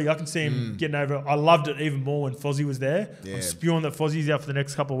 Early, I can see him getting over. I loved it even more when Fozzie was there. Yeah. I'm spewing that Fozzie's out for the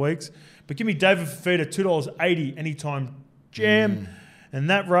next couple of weeks. But give me David Fifita, $2.80 anytime jam. And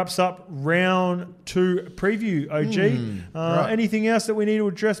that wraps up round 2 preview, OG. Right. Anything else that we need to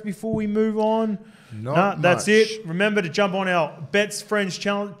address before we move on? Not that's much. it. Remember to jump on our Bets Friends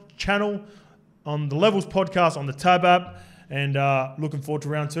channel on the Levels podcast on the Tab app. And looking forward to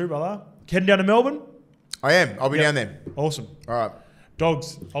round 2, brother. Heading down to Melbourne? I am. I'll be down there. Awesome. All right.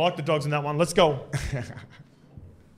 Dogs. I like the Dogs in that one. Let's go.